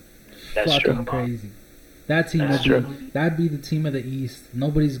would be fucking crazy. That team that'd be the team of the East.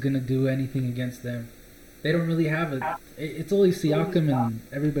 Nobody's gonna do anything against them. They don't really have it's only Siakam and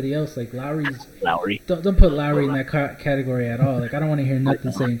everybody else. Like Lowry. Don't put Lowry in that category at all. Like, I don't want to hear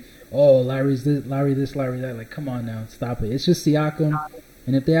nothing saying, Lowry's this, Lowry this, Lowry that. Like, come on now, stop it. It's just Siakam,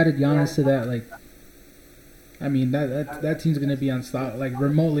 and if they added Giannis to that, like, I mean, that team's gonna be like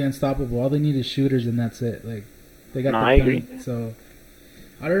remotely unstoppable. All they need is shooters, and that's it. Like, they got the paint. Agree. So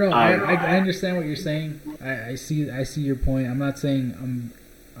I don't know. I understand what you're saying. I see your point. I'm not saying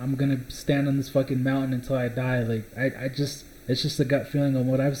I'm gonna stand on this fucking mountain until I die. Like, it's just a gut feeling on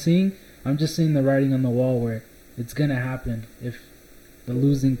what I've seen. I'm just seeing the writing on the wall where it's gonna happen if the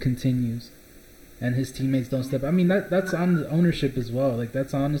losing continues and his teammates don't step. I mean, that's on the ownership as well. Like,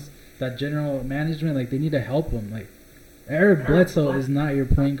 that's on that general management. Like, they need to help him. Like, Eric Bledsoe is not your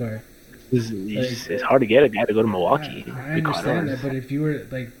point guard. It's hard to get a guy to go to Milwaukee. I understand that, but if you were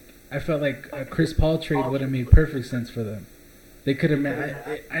like, I felt like a Chris Paul trade would have made perfect sense for them. They could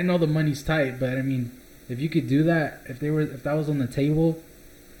have. I know the money's tight, but I mean, If you could do that, if that was on the table,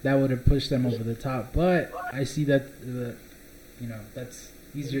 that would have pushed them over the top. But I see that that's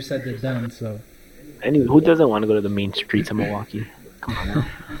easier said than done. So Anyway, who doesn't want to go to the main streets of Milwaukee? Come on now.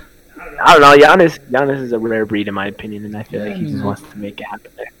 I don't know. Giannis is a rare breed in my opinion, and I feel like he just wants to make it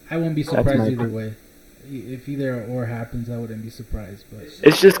happen there. I wouldn't be surprised either way. If either or happens, I wouldn't be surprised. But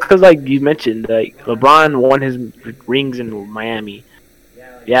it's just because, like you mentioned, like LeBron won his rings in Miami.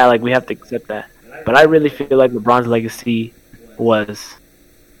 Yeah, like we have to accept that. But I really feel like LeBron's legacy was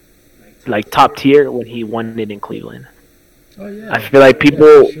like top tier when he won it in Cleveland. oh yeah, I feel like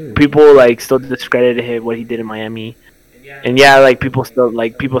sure. people like still discredited him what he did in Miami. And yeah, like people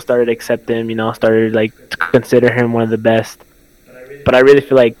started to accept him, started like to consider him one of the best. But I really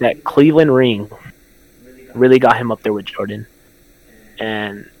feel like that Cleveland ring really got him up there with Jordan.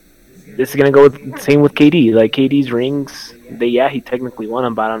 And this is gonna go same with KD. Like KD's rings, he technically won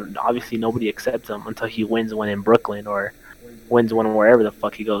them, but obviously nobody accepts them until he wins one in Brooklyn or wins one wherever the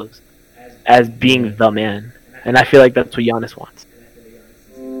fuck he goes, as being the man. And I feel like that's what Giannis wants,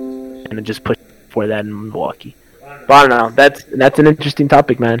 and to just push for that in Milwaukee. But I don't know. That's an interesting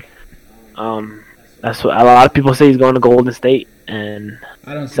topic, man. That's what a lot of people say. He's going to Golden State, and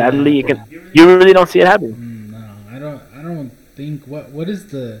I don't. See sadly, you really don't see it happening. No, I don't. I don't think what is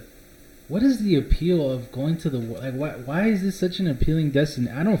the appeal of going to the like? Why is this such an appealing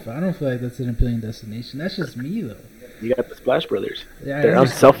destination? I don't feel like that's an appealing destination. That's just me though. You got the Splash Brothers. Yeah, they're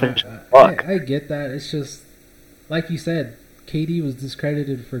unselfish. Fuck. I get that. It's just like you said. KD was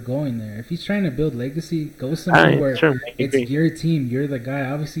discredited for going there. If he's trying to build legacy, go somewhere where it's your team. You're the guy.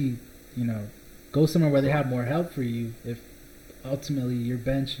 Obviously, go somewhere where they have more help for you. If ultimately your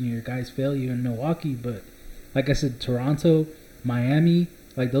bench and your guys fail you in Milwaukee, but like I said, Toronto, Miami,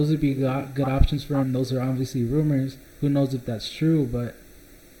 like those would be good options for him. Those are obviously rumors. Who knows if that's true? But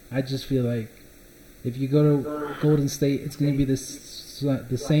I just feel like if you go to Golden State, it's going to be the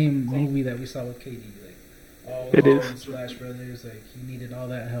same movie that we saw with KD. It is. Splash Brothers, like he needed all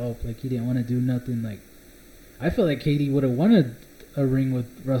that help. Like he didn't want to do nothing. Like I feel like KD would have wanted a ring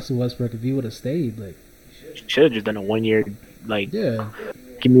with Russell Westbrook if he would have stayed. Like should have just done a 1 year. Like yeah,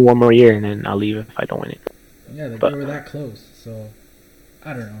 give me one more year and then I'll leave if I don't win it. Yeah, they were that close. So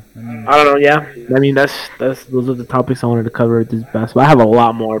I don't know. I don't know. Yeah, I mean that's those are the topics I wanted to cover with this basketball. I have a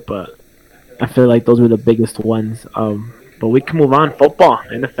lot more, but I feel like those were the biggest ones. But we can move on. Football,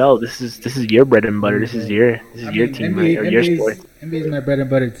 NFL. This is your bread and butter. This is your team, right? Or your sport. NBA is my bread and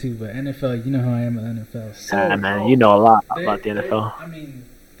butter too, but NFL, you know how I am with NFL. So, man, you know a lot about the NFL. I mean,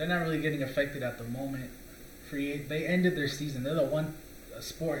 they're not really getting affected at the moment. They ended their season. They're the one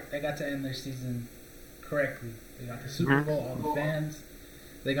sport that got to end their season correctly. They got the Super Bowl, all the fans.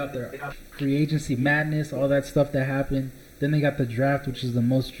 They got their free agency madness, all that stuff that happened. Then they got the draft, which is the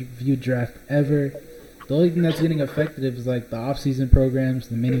most viewed draft ever. The only thing that's getting affected is like the off-season programs,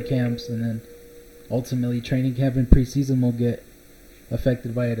 the mini camps, and then ultimately training camp and preseason will get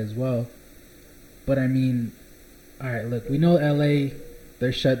affected by it as well. But I mean, all right, look, we know LA,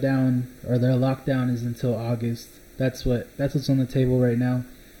 their shutdown or their lockdown is until August. That's what's on the table right now.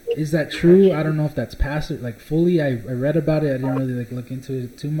 Is that true? I don't know if that's past it like fully. I read about it. I didn't really look into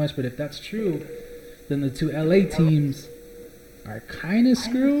it too much. But if that's true, then the two LA teams are kind of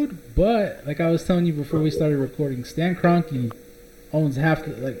screwed. But like I was telling you before we started recording, Stan Kroenke owns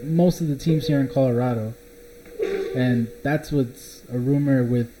most of the teams here in Colorado, and that's what's a rumor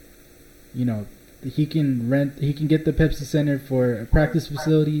with. He can get the Pepsi Center for a practice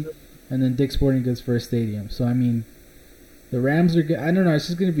facility, and then Dick's Sporting Goods for a stadium. So I mean, the Rams are good. I don't know. It's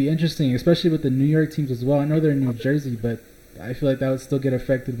just going to be interesting, especially with the New York teams as well. I know they're in New Jersey, but I feel like that would still get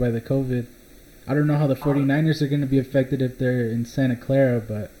affected by the COVID. I don't know how the 49ers are going to be affected if they're in Santa Clara,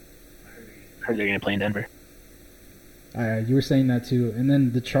 but I heard they're going to play in Denver. You were saying that too. And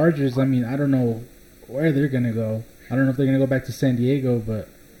then the Chargers, I mean, I don't know where they're going to go. I don't know if they're going to go back to San Diego, but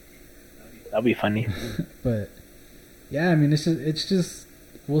that'll be funny. But yeah, I mean, it's just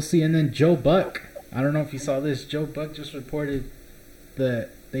we'll see. And then Joe Buck, I don't know if you saw this. Joe Buck just reported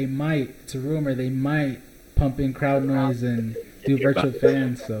that it's a rumor, they might pump in crowd noise and do virtual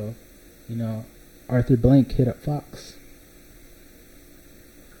fans. So, Arthur Blank hit up Fox.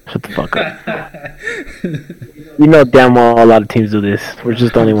 Shut the fuck up. You know damn well a lot of teams do this. We're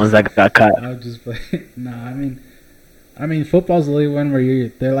just the only ones that got caught. I'll just play. Nah, I mean, football's the only one where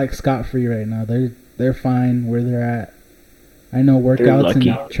they're like scot-free right now. They're fine where they're at. I know workouts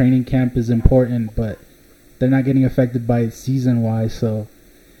and training camp is important, but they're not getting affected by it season-wise. So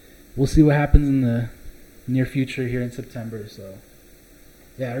we'll see what happens in the near future here in September. So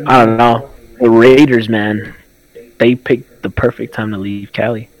yeah, I don't know. The Raiders, man, they picked the perfect time to leave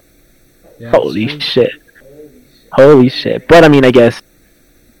Cali. Yeah, it's Holy true. shit. Holy shit. But I mean, I guess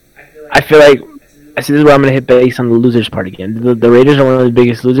I feel like I see this is where I'm gonna hit base on the losers part again. The Raiders are one of the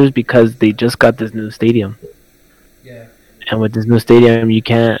biggest losers because they just got this new stadium, Yeah. and with this new stadium,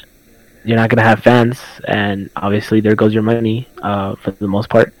 you're not gonna have fans, and obviously there goes your money. For the most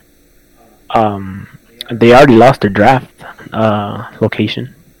part, um, they already lost their draft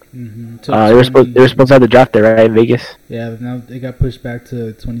location. To They were supposed to have the draft there, right, in Vegas. Yeah, now they got pushed back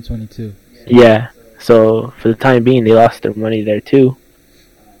to 2022. Yeah. So for the time being, they lost their money there too.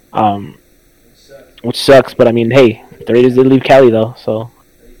 Um, which sucks. But I mean, hey, the Raiders did leave Cali though, so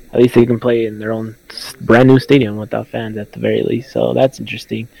at least they can play in their own brand new stadium without fans at the very least. So that's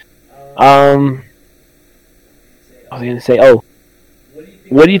interesting. I was gonna say, oh,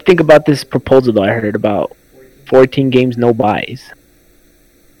 what do you think about this proposal though? I heard about 14 games, no buys.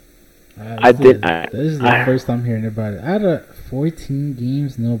 This is the first I'm hearing about it. Out of 14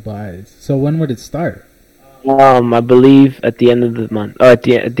 games, no buys. So when would it start? I believe at the end of the month, at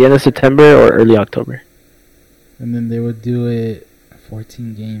the end of September or early October. And then they would do it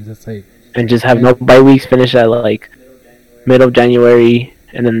 14 games. That's like, and just have no bye weeks. Finish at like mid of January,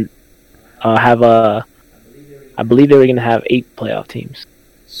 and then have a. I believe they were gonna have 8 playoff teams.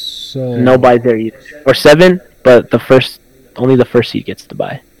 So no buys there either, or 7, but only the first seed gets to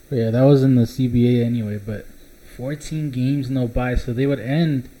buy. Yeah, that was in the CBA anyway. But 14 games, no buy. So they would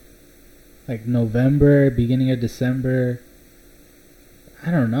end like November, beginning of December.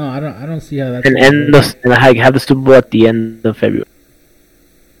 I don't know. I don't see how that's. And have the Super Bowl at the end of February.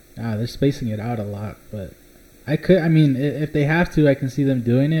 They're spacing it out a lot, but I mean, if they have to, I can see them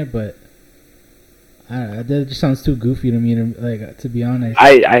doing it, but I don't know, that just sounds too goofy to me. To be honest,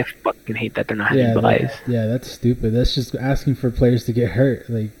 I fucking hate that they're not having buys. That's stupid. That's just asking for players to get hurt.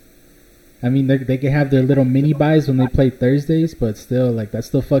 Like, I mean, they can have their little mini buys when they play Thursdays, but still, like, that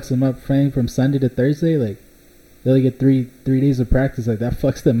still fucks them up. Playing from Sunday to Thursday, like, they only get three days of practice. Like, that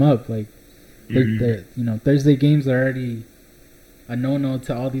fucks them up. Like, they're Thursday games are already a no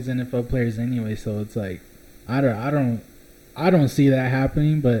to all these NFL players anyway. So it's like, I don't see that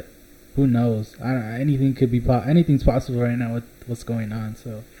happening. But who knows? Anything could be anything's possible right now with what's going on.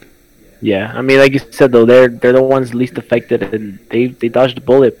 So. Yeah, I mean, like you said though, they're the ones least affected, and they dodged the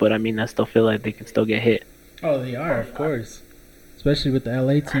bullet. But I mean, I still feel like they can still get hit. Oh, they are, of course. Especially with the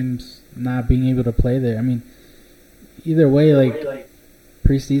LA teams not being able to play there. I mean, either way, like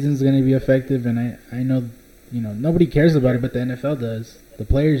preseason's going to be effective, and I know, nobody cares about it, but the NFL does. The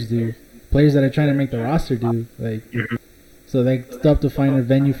players do. Players that are trying to make the roster do. Like, so they still have to find a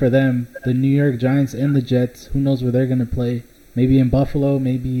venue for them. The New York Giants and the Jets. Who knows where they're going to play? Maybe in Buffalo.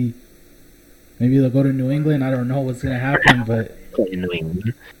 Maybe they'll go to New England. I don't know what's going to happen, but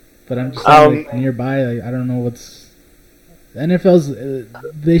I'm just saying, like, nearby. Like, I don't know what's. The NFL's.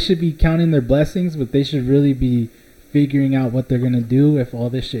 They should be counting their blessings, but they should really be figuring out what they're going to do if all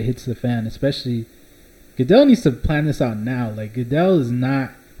this shit hits the fan. Especially, Goodell needs to plan this out now. Like, Goodell is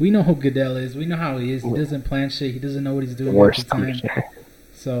not. We know who Goodell is. We know how he is. He doesn't plan shit. He doesn't know what he's doing at the time.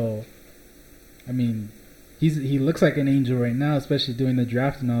 So, I mean, he looks like an angel right now, especially doing the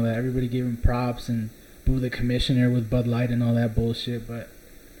draft and all that. Everybody gave him props and boo the commissioner with Bud Light and all that bullshit. But,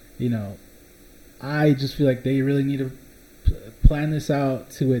 I just feel like they really need to plan this out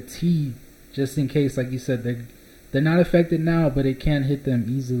to a T, just in case, like you said, they're not affected now, but it can hit them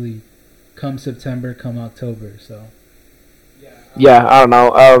easily come September, come October. So. Yeah, I don't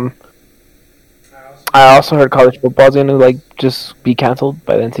know. I also heard college football's gonna just be canceled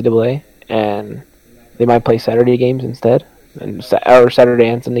by the NCAA, and they might play Saturday games instead, or Saturday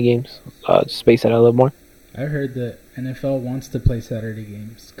and Sunday games. Space it out a little more. I heard that NFL wants to play Saturday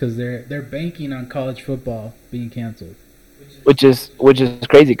games because they're banking on college football being canceled. Which is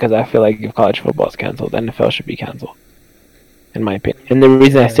crazy because I feel like if college football is canceled, NFL should be canceled, in my opinion. And the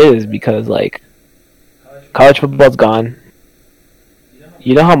reason I say this is because college football's gone.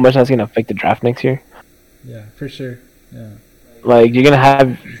 You know how much that's gonna affect the draft next year? Yeah, for sure. Yeah. Like, you're gonna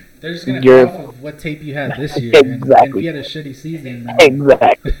have. They're just gonna go off of what tape you had this year. Exactly. And if you had a shitty season.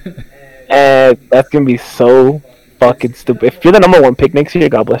 Exactly. And that's gonna be so fucking stupid. If you're the number 1 pick next year,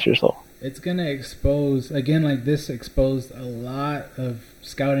 God bless your soul. It's gonna expose again, like this exposed a lot of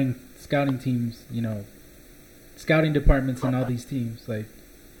scouting teams. Scouting departments in all these teams. Like,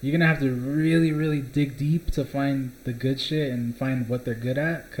 you're gonna have to really, really dig deep to find the good shit and find what they're good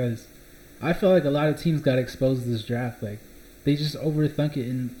at. Because I feel like a lot of teams got exposed this draft. Like, they just overthink it,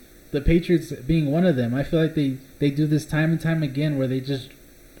 and the Patriots being one of them. I feel like they do this time and time again where they just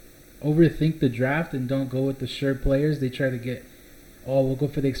overthink the draft and don't go with the sure players. They try to get, we'll go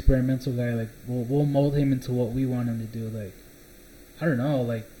for the experimental guy. Like, we'll mold him into what we want him to do. Like, I don't know.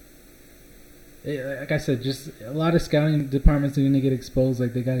 Like, like I said, just a lot of scouting departments are going to get exposed.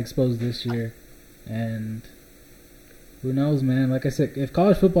 Like they got exposed this year, and who knows, man? Like I said, if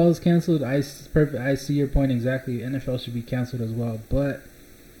college football is canceled, I see your point exactly. NFL should be canceled as well, but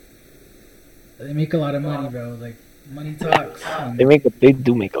they make a lot of money, bro. Like money talks. They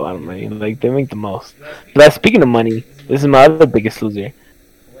do make a lot of money. Like they make the most. But speaking of money, this is my other biggest loser.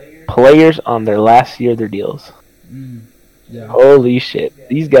 Players on their last year of their deals. Yeah. Holy shit.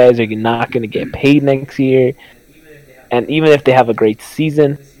 These guys are not going to get paid next year. And even if they have a great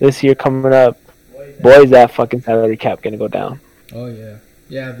season this year coming up, boy, is that fucking salary cap going to go down. Oh, yeah.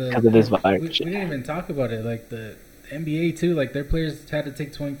 Yeah, because of this virus. We didn't even talk about it. Like, the NBA, too, like, their players had to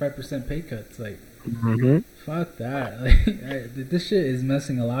take 25% pay cuts. Like, fuck that. Like, this shit is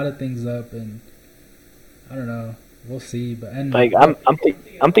messing a lot of things up, and I don't know. We'll see. But like, I'm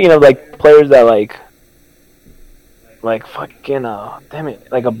thinking of, like, players that, like fucking, damn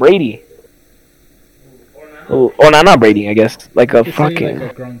it, like a Brady. Oh, no, not Brady, I guess. Like a fucking...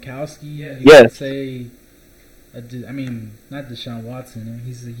 Like a Gronkowski. Yes. Say, I mean, not Deshaun Watson.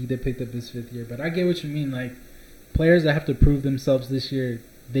 He did pick up his 5th year. But I get what you mean. Like, players that have to prove themselves this year,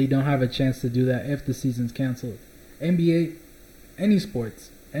 they don't have a chance to do that if the season's canceled. NBA, any sports,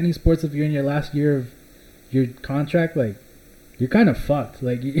 if you're in your last year of your contract, like, you're kind of fucked.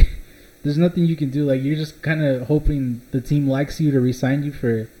 Like, there's nothing you can do. Like, you're just kind of hoping the team likes you to re-sign you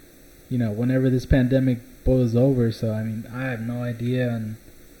for, whenever this pandemic boils over. So, I mean, I have no idea. And,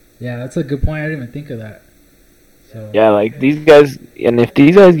 yeah, that's a good point. I didn't even think of that. So, yeah, like, these guys, and if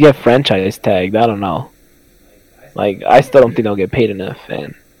these guys get franchise tagged, I don't know. Like, I still don't think they'll get paid enough.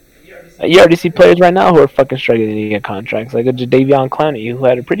 And you already see players right now who are fucking struggling to get contracts. Like a Jadeveon Clowney, who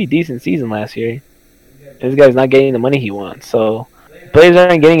had a pretty decent season last year. This guy's not getting the money he wants. So, players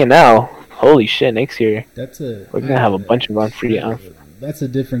aren't getting it now. Holy shit, next year we're going to have a bunch of free. That's a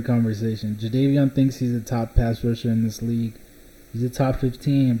different conversation. Jadeveon thinks he's a top pass rusher in this league. He's a top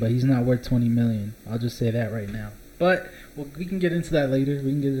 15, but he's not worth $20 million. I'll just say that right now. But we can get into that later.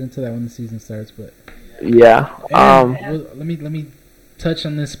 We can get into that when the season starts. But yeah, let me touch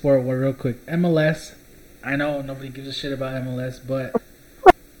on this sport real quick. MLS. I know nobody gives a shit about MLS, but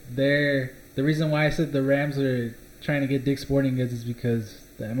the reason why I said the Rams are trying to get Dick's Sporting Goods is because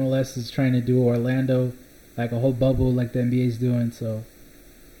the MLS is trying to do Orlando, like a whole bubble like the NBA is doing. So,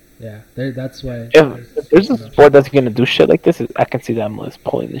 yeah, that's why. If there's a sport that's going to do shit like this, I can see the MLS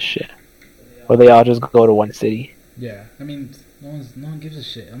pulling this shit. Or they all just go to one city. Yeah, I mean, no one gives a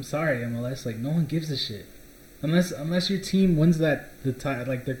shit. I'm sorry, MLS. Like, no one gives a shit. Unless your team wins like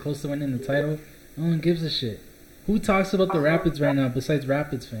they're close to winning the title, no one gives a shit. Who talks about the Rapids right now besides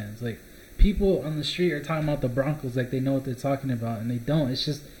Rapids fans? Like, people on the street are talking about the Broncos like they know what they're talking about, and they don't. It's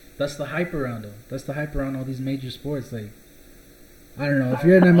just, that's the hype around them. That's the hype around all these major sports. Like, I don't know. If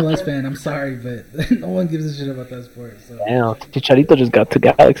you're an MLS fan, I'm sorry, but no one gives a shit about that sport. So. Damn, Chicharito just got to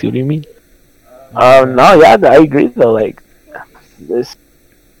Galaxy. What do you mean? No, yeah, I agree, though. Like,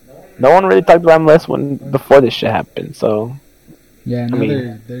 no one really talked about MLS before this shit happened, so... Yeah, now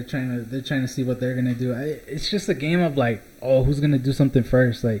they're trying to see what they're gonna do. It's just a game of like, oh, who's gonna do something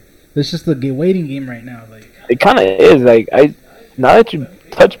first? Like, it's just a waiting game right now. Like, it kind of is. Like, now that you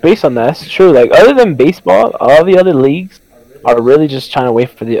touch base on that, it's true. Like, other than baseball, all the other leagues are really just trying to wait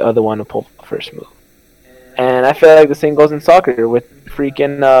for the other one to pull the first move. And I feel like the same goes in soccer with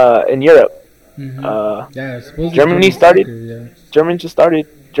freaking in Europe. Mm-hmm. Germany started. Soccer, yeah. Germany just started.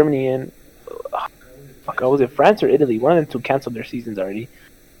 Germany and was it France or Italy? One of them two canceled their seasons already.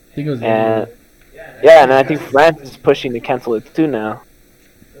 I think it was Italy. Yeah, and I think France is pushing to cancel it too now.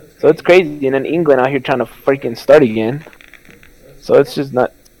 So it's crazy. And then England out here trying to freaking start again. So it's just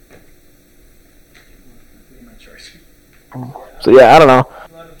not. So yeah, I don't know.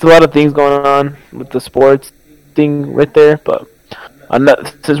 There's a lot of things going on with the sports thing right there, but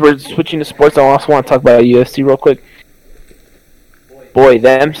since we're switching to sports, I also want to talk about UFC real quick. Boy,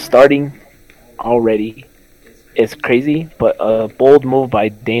 them starting already is crazy, but a bold move by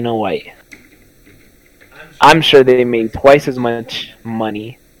Dana White. I'm sure they made twice as much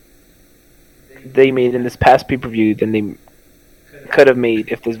money they made in this past pay-per-view than they could have made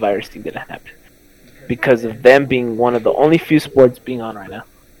if this virus thing didn't happen, because of them being one of the only few sports being on right now.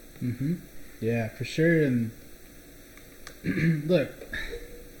 Mm-hmm. Yeah, for sure. And look,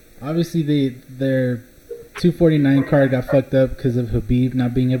 obviously their 249 card got fucked up because of Khabib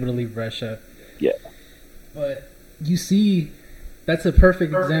not being able to leave Russia. Yeah. But you see, that's a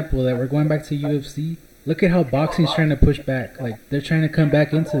perfect example that we're going back to UFC. Look at how boxing's trying to push back. Like, they're trying to come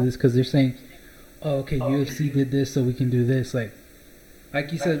back into this because they're saying, oh, okay, UFC did this, so we can do this. Like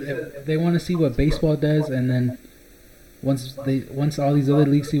you said, if they want to see what baseball does, and then once all these other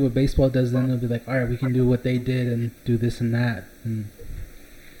leagues see what baseball does, then they'll be like, all right, we can do what they did and do this and that. And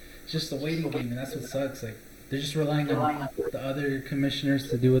it's just a waiting game, and that's what sucks. Like they're just relying on the other commissioners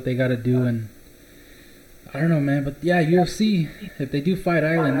to do what they got to do, and I don't know, man. But yeah, UFC, if they do Fight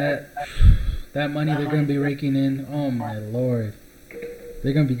Island, that money they're gonna be raking in. Oh my lord,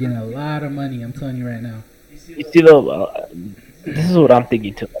 they're gonna be getting a lot of money. I'm telling you right now. You see, though, this is what I'm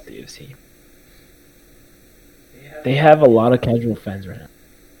thinking too about the UFC. They have a lot of casual fans right now.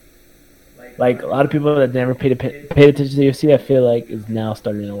 Like a lot of people that never paid attention to the UFC, I feel like is now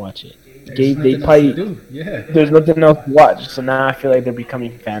starting to watch it. They probably there's nothing else to watch, so now I feel like they're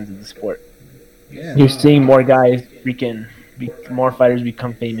becoming fans of the sport. Yeah, You're seeing more guys more fighters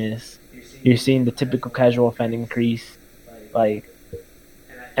become famous. You're seeing the typical casual fan increase,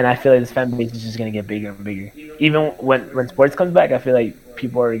 and I feel like this fan base is just gonna get bigger and bigger. Even when sports comes back, I feel like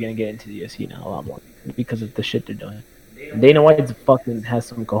people are gonna get into the UFC now a lot more because of the shit they're doing. Dana White's fucking has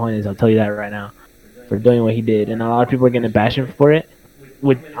some cojones, I'll tell you that right now, for doing what he did, and a lot of people are gonna bash him for it.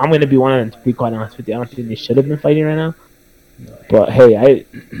 I'm gonna be one of them, to be quite honest with you. I don't think they should have been fighting right now, but hey,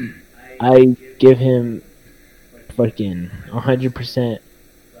 I give him fucking 100%.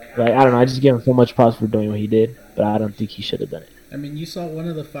 Like I don't know, I just give him so much props for doing what he did, but I don't think he should have done it. I mean, you saw one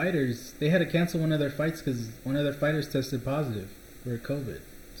of the fighters. They had to cancel one of their fights because one of their fighters tested positive for COVID.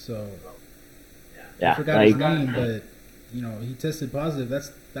 So yeah, I forgot his name, but he tested positive.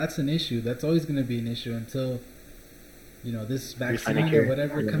 That's an issue. That's always going to be an issue until this vaccine or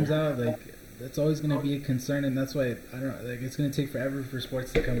whatever comes out. Like that's always going to be a concern, and that's why it's going to take forever for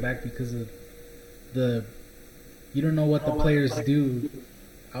sports to come back because of you don't know what the players do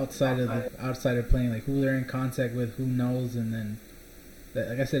outside of playing, like who they're in contact with, who knows, and then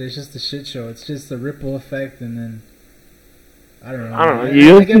like I said, it's just a shit show. It's just a ripple effect, and then I don't know.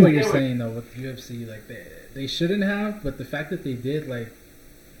 I get what you're saying though with UFC. Like they shouldn't have, but the fact that they did, like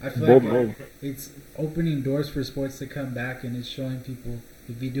I feel like it's opening doors for sports to come back, and it's showing people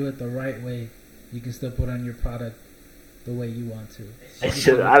if you do it the right way, you can still put on your product the way you want to.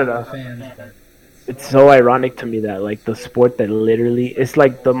 I don't know. It's so ironic to me that like the sport that literally it's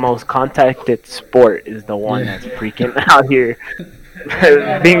like the most contacted sport is the one that's freaking out here,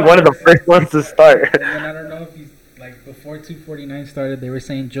 being one of the first ones to start. And I don't know if he's like before 249 started, they were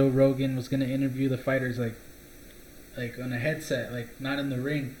saying Joe Rogan was gonna interview the fighters like on a headset, like not in the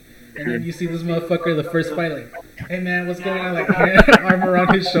ring. And then you see this motherfucker, the first fight, like, hey man, what's going on? Like, arm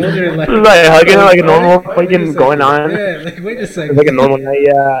around his shoulder, like hugging him like a normal fucking going on. Yeah, like wait a second. Like a normal night,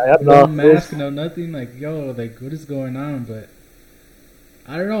 yeah. No mask, no nothing. Like, yo, like what is going on? But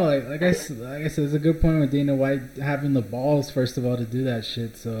I don't know. Like I said, it's a good point with Dana White having the balls first of all to do that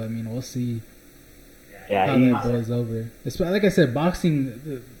shit. So I mean, we'll see how that goes over. Like I said,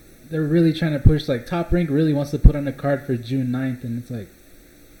 boxing, they're really trying to push. Like Top Rank really wants to put on a card for June 9th, and it's like.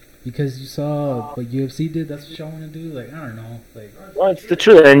 Because you saw what UFC did, that's what y'all want to do? Like, I don't know. Like, well, it's the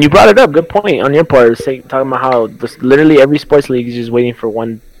truth. And you brought it up. Good point on your part. Talking about how literally every sports league is just waiting for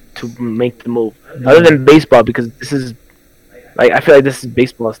one to make the move. Yeah. Other than baseball, because this is, like, I feel like this is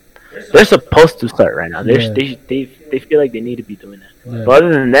baseball. They're supposed to start right now. They feel like they need to be doing that. Yeah. But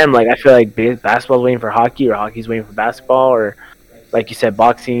other than them, like, I feel like basketball's waiting for hockey, or hockey's waiting for basketball, or, like you said,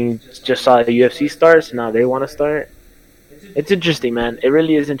 boxing just saw the UFC start, so now they want to start. It's interesting, man. It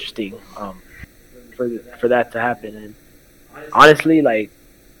really is interesting for that to happen. And honestly, like,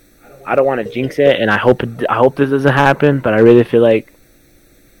 I don't want to jinx it, and I hope this doesn't happen. But I really feel like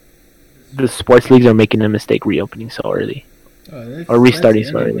the sports leagues are making a mistake reopening so early, or restarting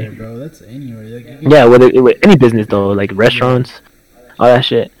so early. Bro, that's anywhere. Like, yeah, with any business though, like restaurants, all that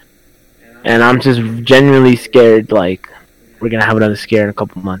shit. And I'm just genuinely scared. Like, we're gonna have another scare in a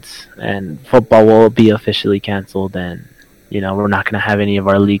couple months, and football will be officially canceled, and. We're not going to have any of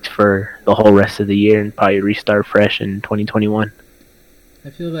our leagues for the whole rest of the year and probably restart fresh in 2021. I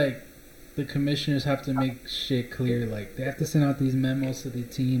feel like the commissioners have to make shit clear. Like, they have to send out these memos to the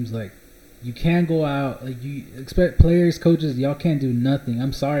teams. Like, you can't go out. Like, you expect players, coaches, y'all can't do nothing.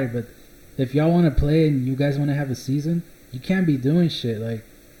 I'm sorry, but if y'all want to play and you guys want to have a season, you can't be doing shit. Like,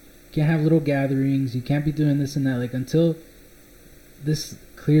 you can't have little gatherings. You can't be doing this and that. Like, until this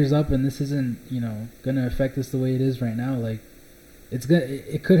clears up and this isn't gonna affect us the way it is right now, like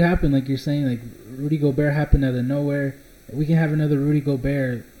it could happen, like you're saying, like Rudy Gobert happened out of nowhere. We can have another Rudy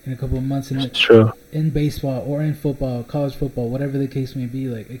Gobert in a couple of months in baseball or in football, college football, whatever the case may be.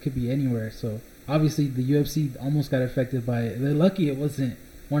 Like, it could be anywhere. So obviously the UFC almost got affected by it. They're lucky it wasn't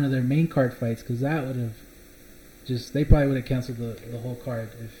one of their main card fights, because that would have they probably would have canceled the whole card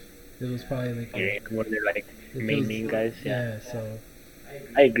if it was probably like one of their main guys. Yeah, so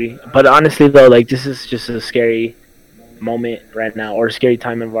I agree. But honestly, though, like, this is just a scary moment right now, or a scary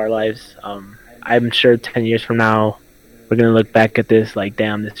time of our lives. I'm sure 10 years from now, we're gonna look back at this like,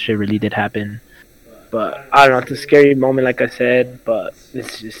 damn, this shit really did happen. But I don't know, it's a scary moment, like I said. But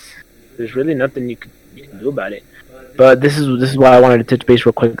it's just, there's really nothing you can do about it. But this is why I wanted to touch base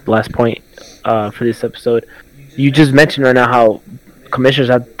real quick. The last point for this episode, you just mentioned right now how commissioners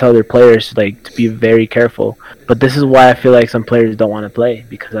have to tell their players like to be very careful. But this is why I feel like some players don't want to play,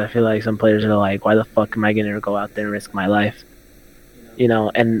 because I feel like some players are like, why the fuck am I gonna go out there and risk my life,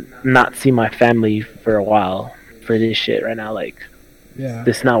 and not see my family for a while for this shit right now? Like, Yeah.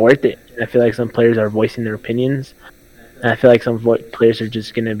 this is not worth it. And I feel like some players are voicing their opinions, and I feel like some players are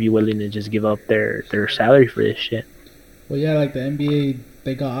just gonna be willing to just give up their salary for this shit. Well, yeah, like the NBA,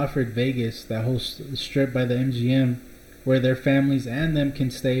 they got offered Vegas, that whole strip by the MGM, where their families and them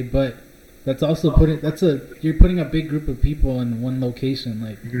can stay. But that's also you're putting a big group of people in one location.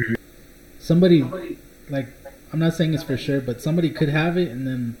 Like somebody, like I'm not saying it's for sure, but somebody could have it, and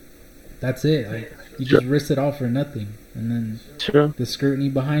then that's it. Like you just risk it all for nothing, and then the scrutiny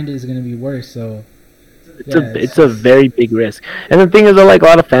behind it is going to be worse. So. It's a very big risk. And the thing is, like, a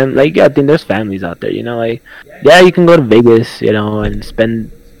lot of I think there's families out there, like, yeah, you can go to Vegas, and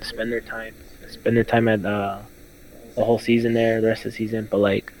spend their time at the whole season there, the rest of the season. But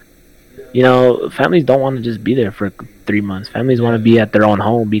like, families don't want to just be there for 3 months. Families want to be at their own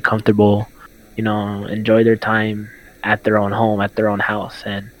home, be comfortable, enjoy their time at their own home, at their own house.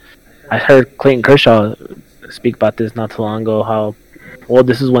 And I heard Clayton Kershaw speak about this not too long ago, how, well,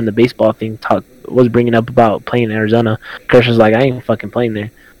 this is when the baseball thing was bringing up about playing in Arizona. Kershaw's like, I ain't fucking playing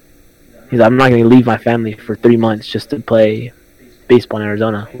there. He's like, I'm not going to leave my family for 3 months just to play baseball in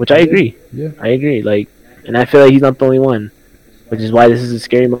Arizona, which I agree. Yeah. I agree. Like, and I feel like he's not the only one, which is why this is a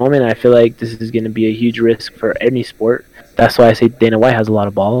scary moment. I feel like this is going to be a huge risk for any sport. That's why I say Dana White has a lot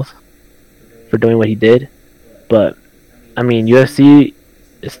of balls for doing what he did. But, I mean, UFC,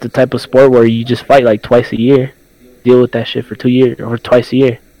 it's the type of sport where you just fight like twice a year. Deal with that shit for 2 years or twice a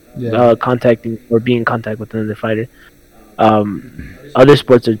year. Yeah. Contacting or being in contact with another fighter. Other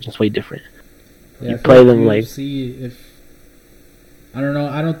sports are just way different. Yeah, you play them like. I don't know.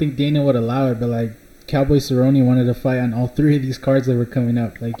 I don't think Dana would allow it, but like Cowboy Cerrone wanted to fight on all 3 of these cards that were coming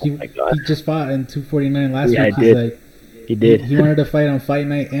up. Like he just fought in 249 last week. He's like, he did. He wanted to fight on Fight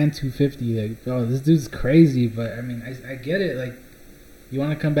Night and 250. Like, oh, this dude's crazy. But I mean, I get it. Like, you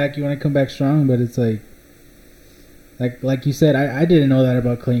want to come back strong, but it's like. Like you said, I didn't know that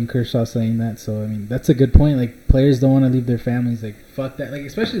about Clayton Kershaw saying that. So I mean, that's a good point. Like, players don't want to leave their families. Like, fuck that. Like,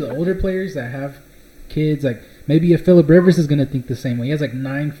 especially the older players that have kids. Like, maybe if Phillip Rivers is gonna think the same way. He has like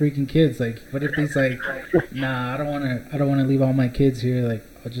 9 freaking kids. Like, what if he's like, nah, I don't want to leave all my kids here. Like,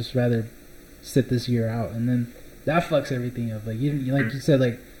 I'll just rather sit this year out. And then that fucks everything up. Like, even like you said,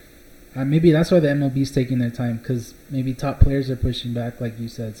 like maybe that's why the MLB's taking their time, because maybe top players are pushing back, like you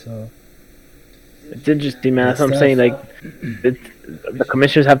said. So. It's interesting, man. That's what I'm saying. Like, the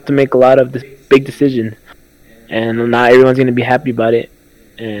commissioners have to make a lot of big decisions, and not everyone's gonna be happy about it.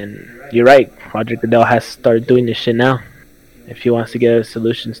 And you're right. Roger Goodell has started doing this shit now. If he wants to get a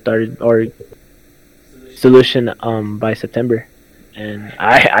solution started by September, and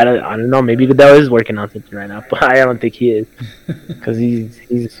I don't know. Maybe Goodell is working on something right now, but I don't think he is, because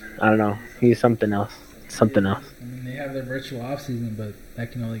he's I don't know. He's something else. Something else. I mean, they have their virtual off season, but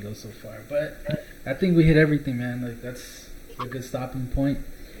that can only go so far. But I think we hit everything, man. Like, that's a good stopping point.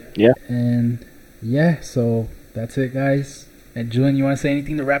 Yeah. And yeah, so that's it, guys. And Julian, you want to say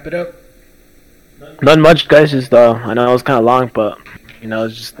anything to wrap it up? Not much, guys. Just I know it was kind of long, but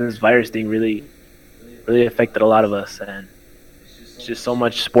it's just this virus thing really affected a lot of us, and it's just so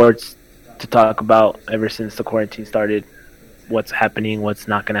much sports to talk about ever since the quarantine started. What's happening, what's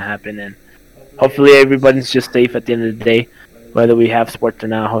not gonna happen, and hopefully everybody's just safe at the end of the day, whether we have sports or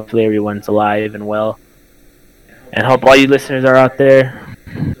not. Hopefully everyone's alive and well, and hope all you listeners are out there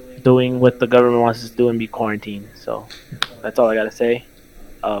doing what the government wants us to do and be quarantined. So that's all I gotta say.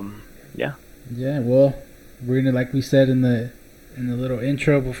 Yeah. Yeah. Well, we're gonna, like we said in the little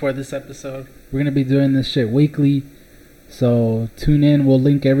intro before this episode, we're gonna be doing this shit weekly. So tune in. We'll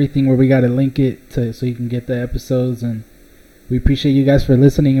link everything where we gotta link it so you can get the episodes. And we appreciate you guys for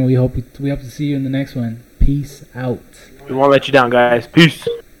listening, and we hope to see you in the next one. Peace out. We won't let you down, guys. Peace.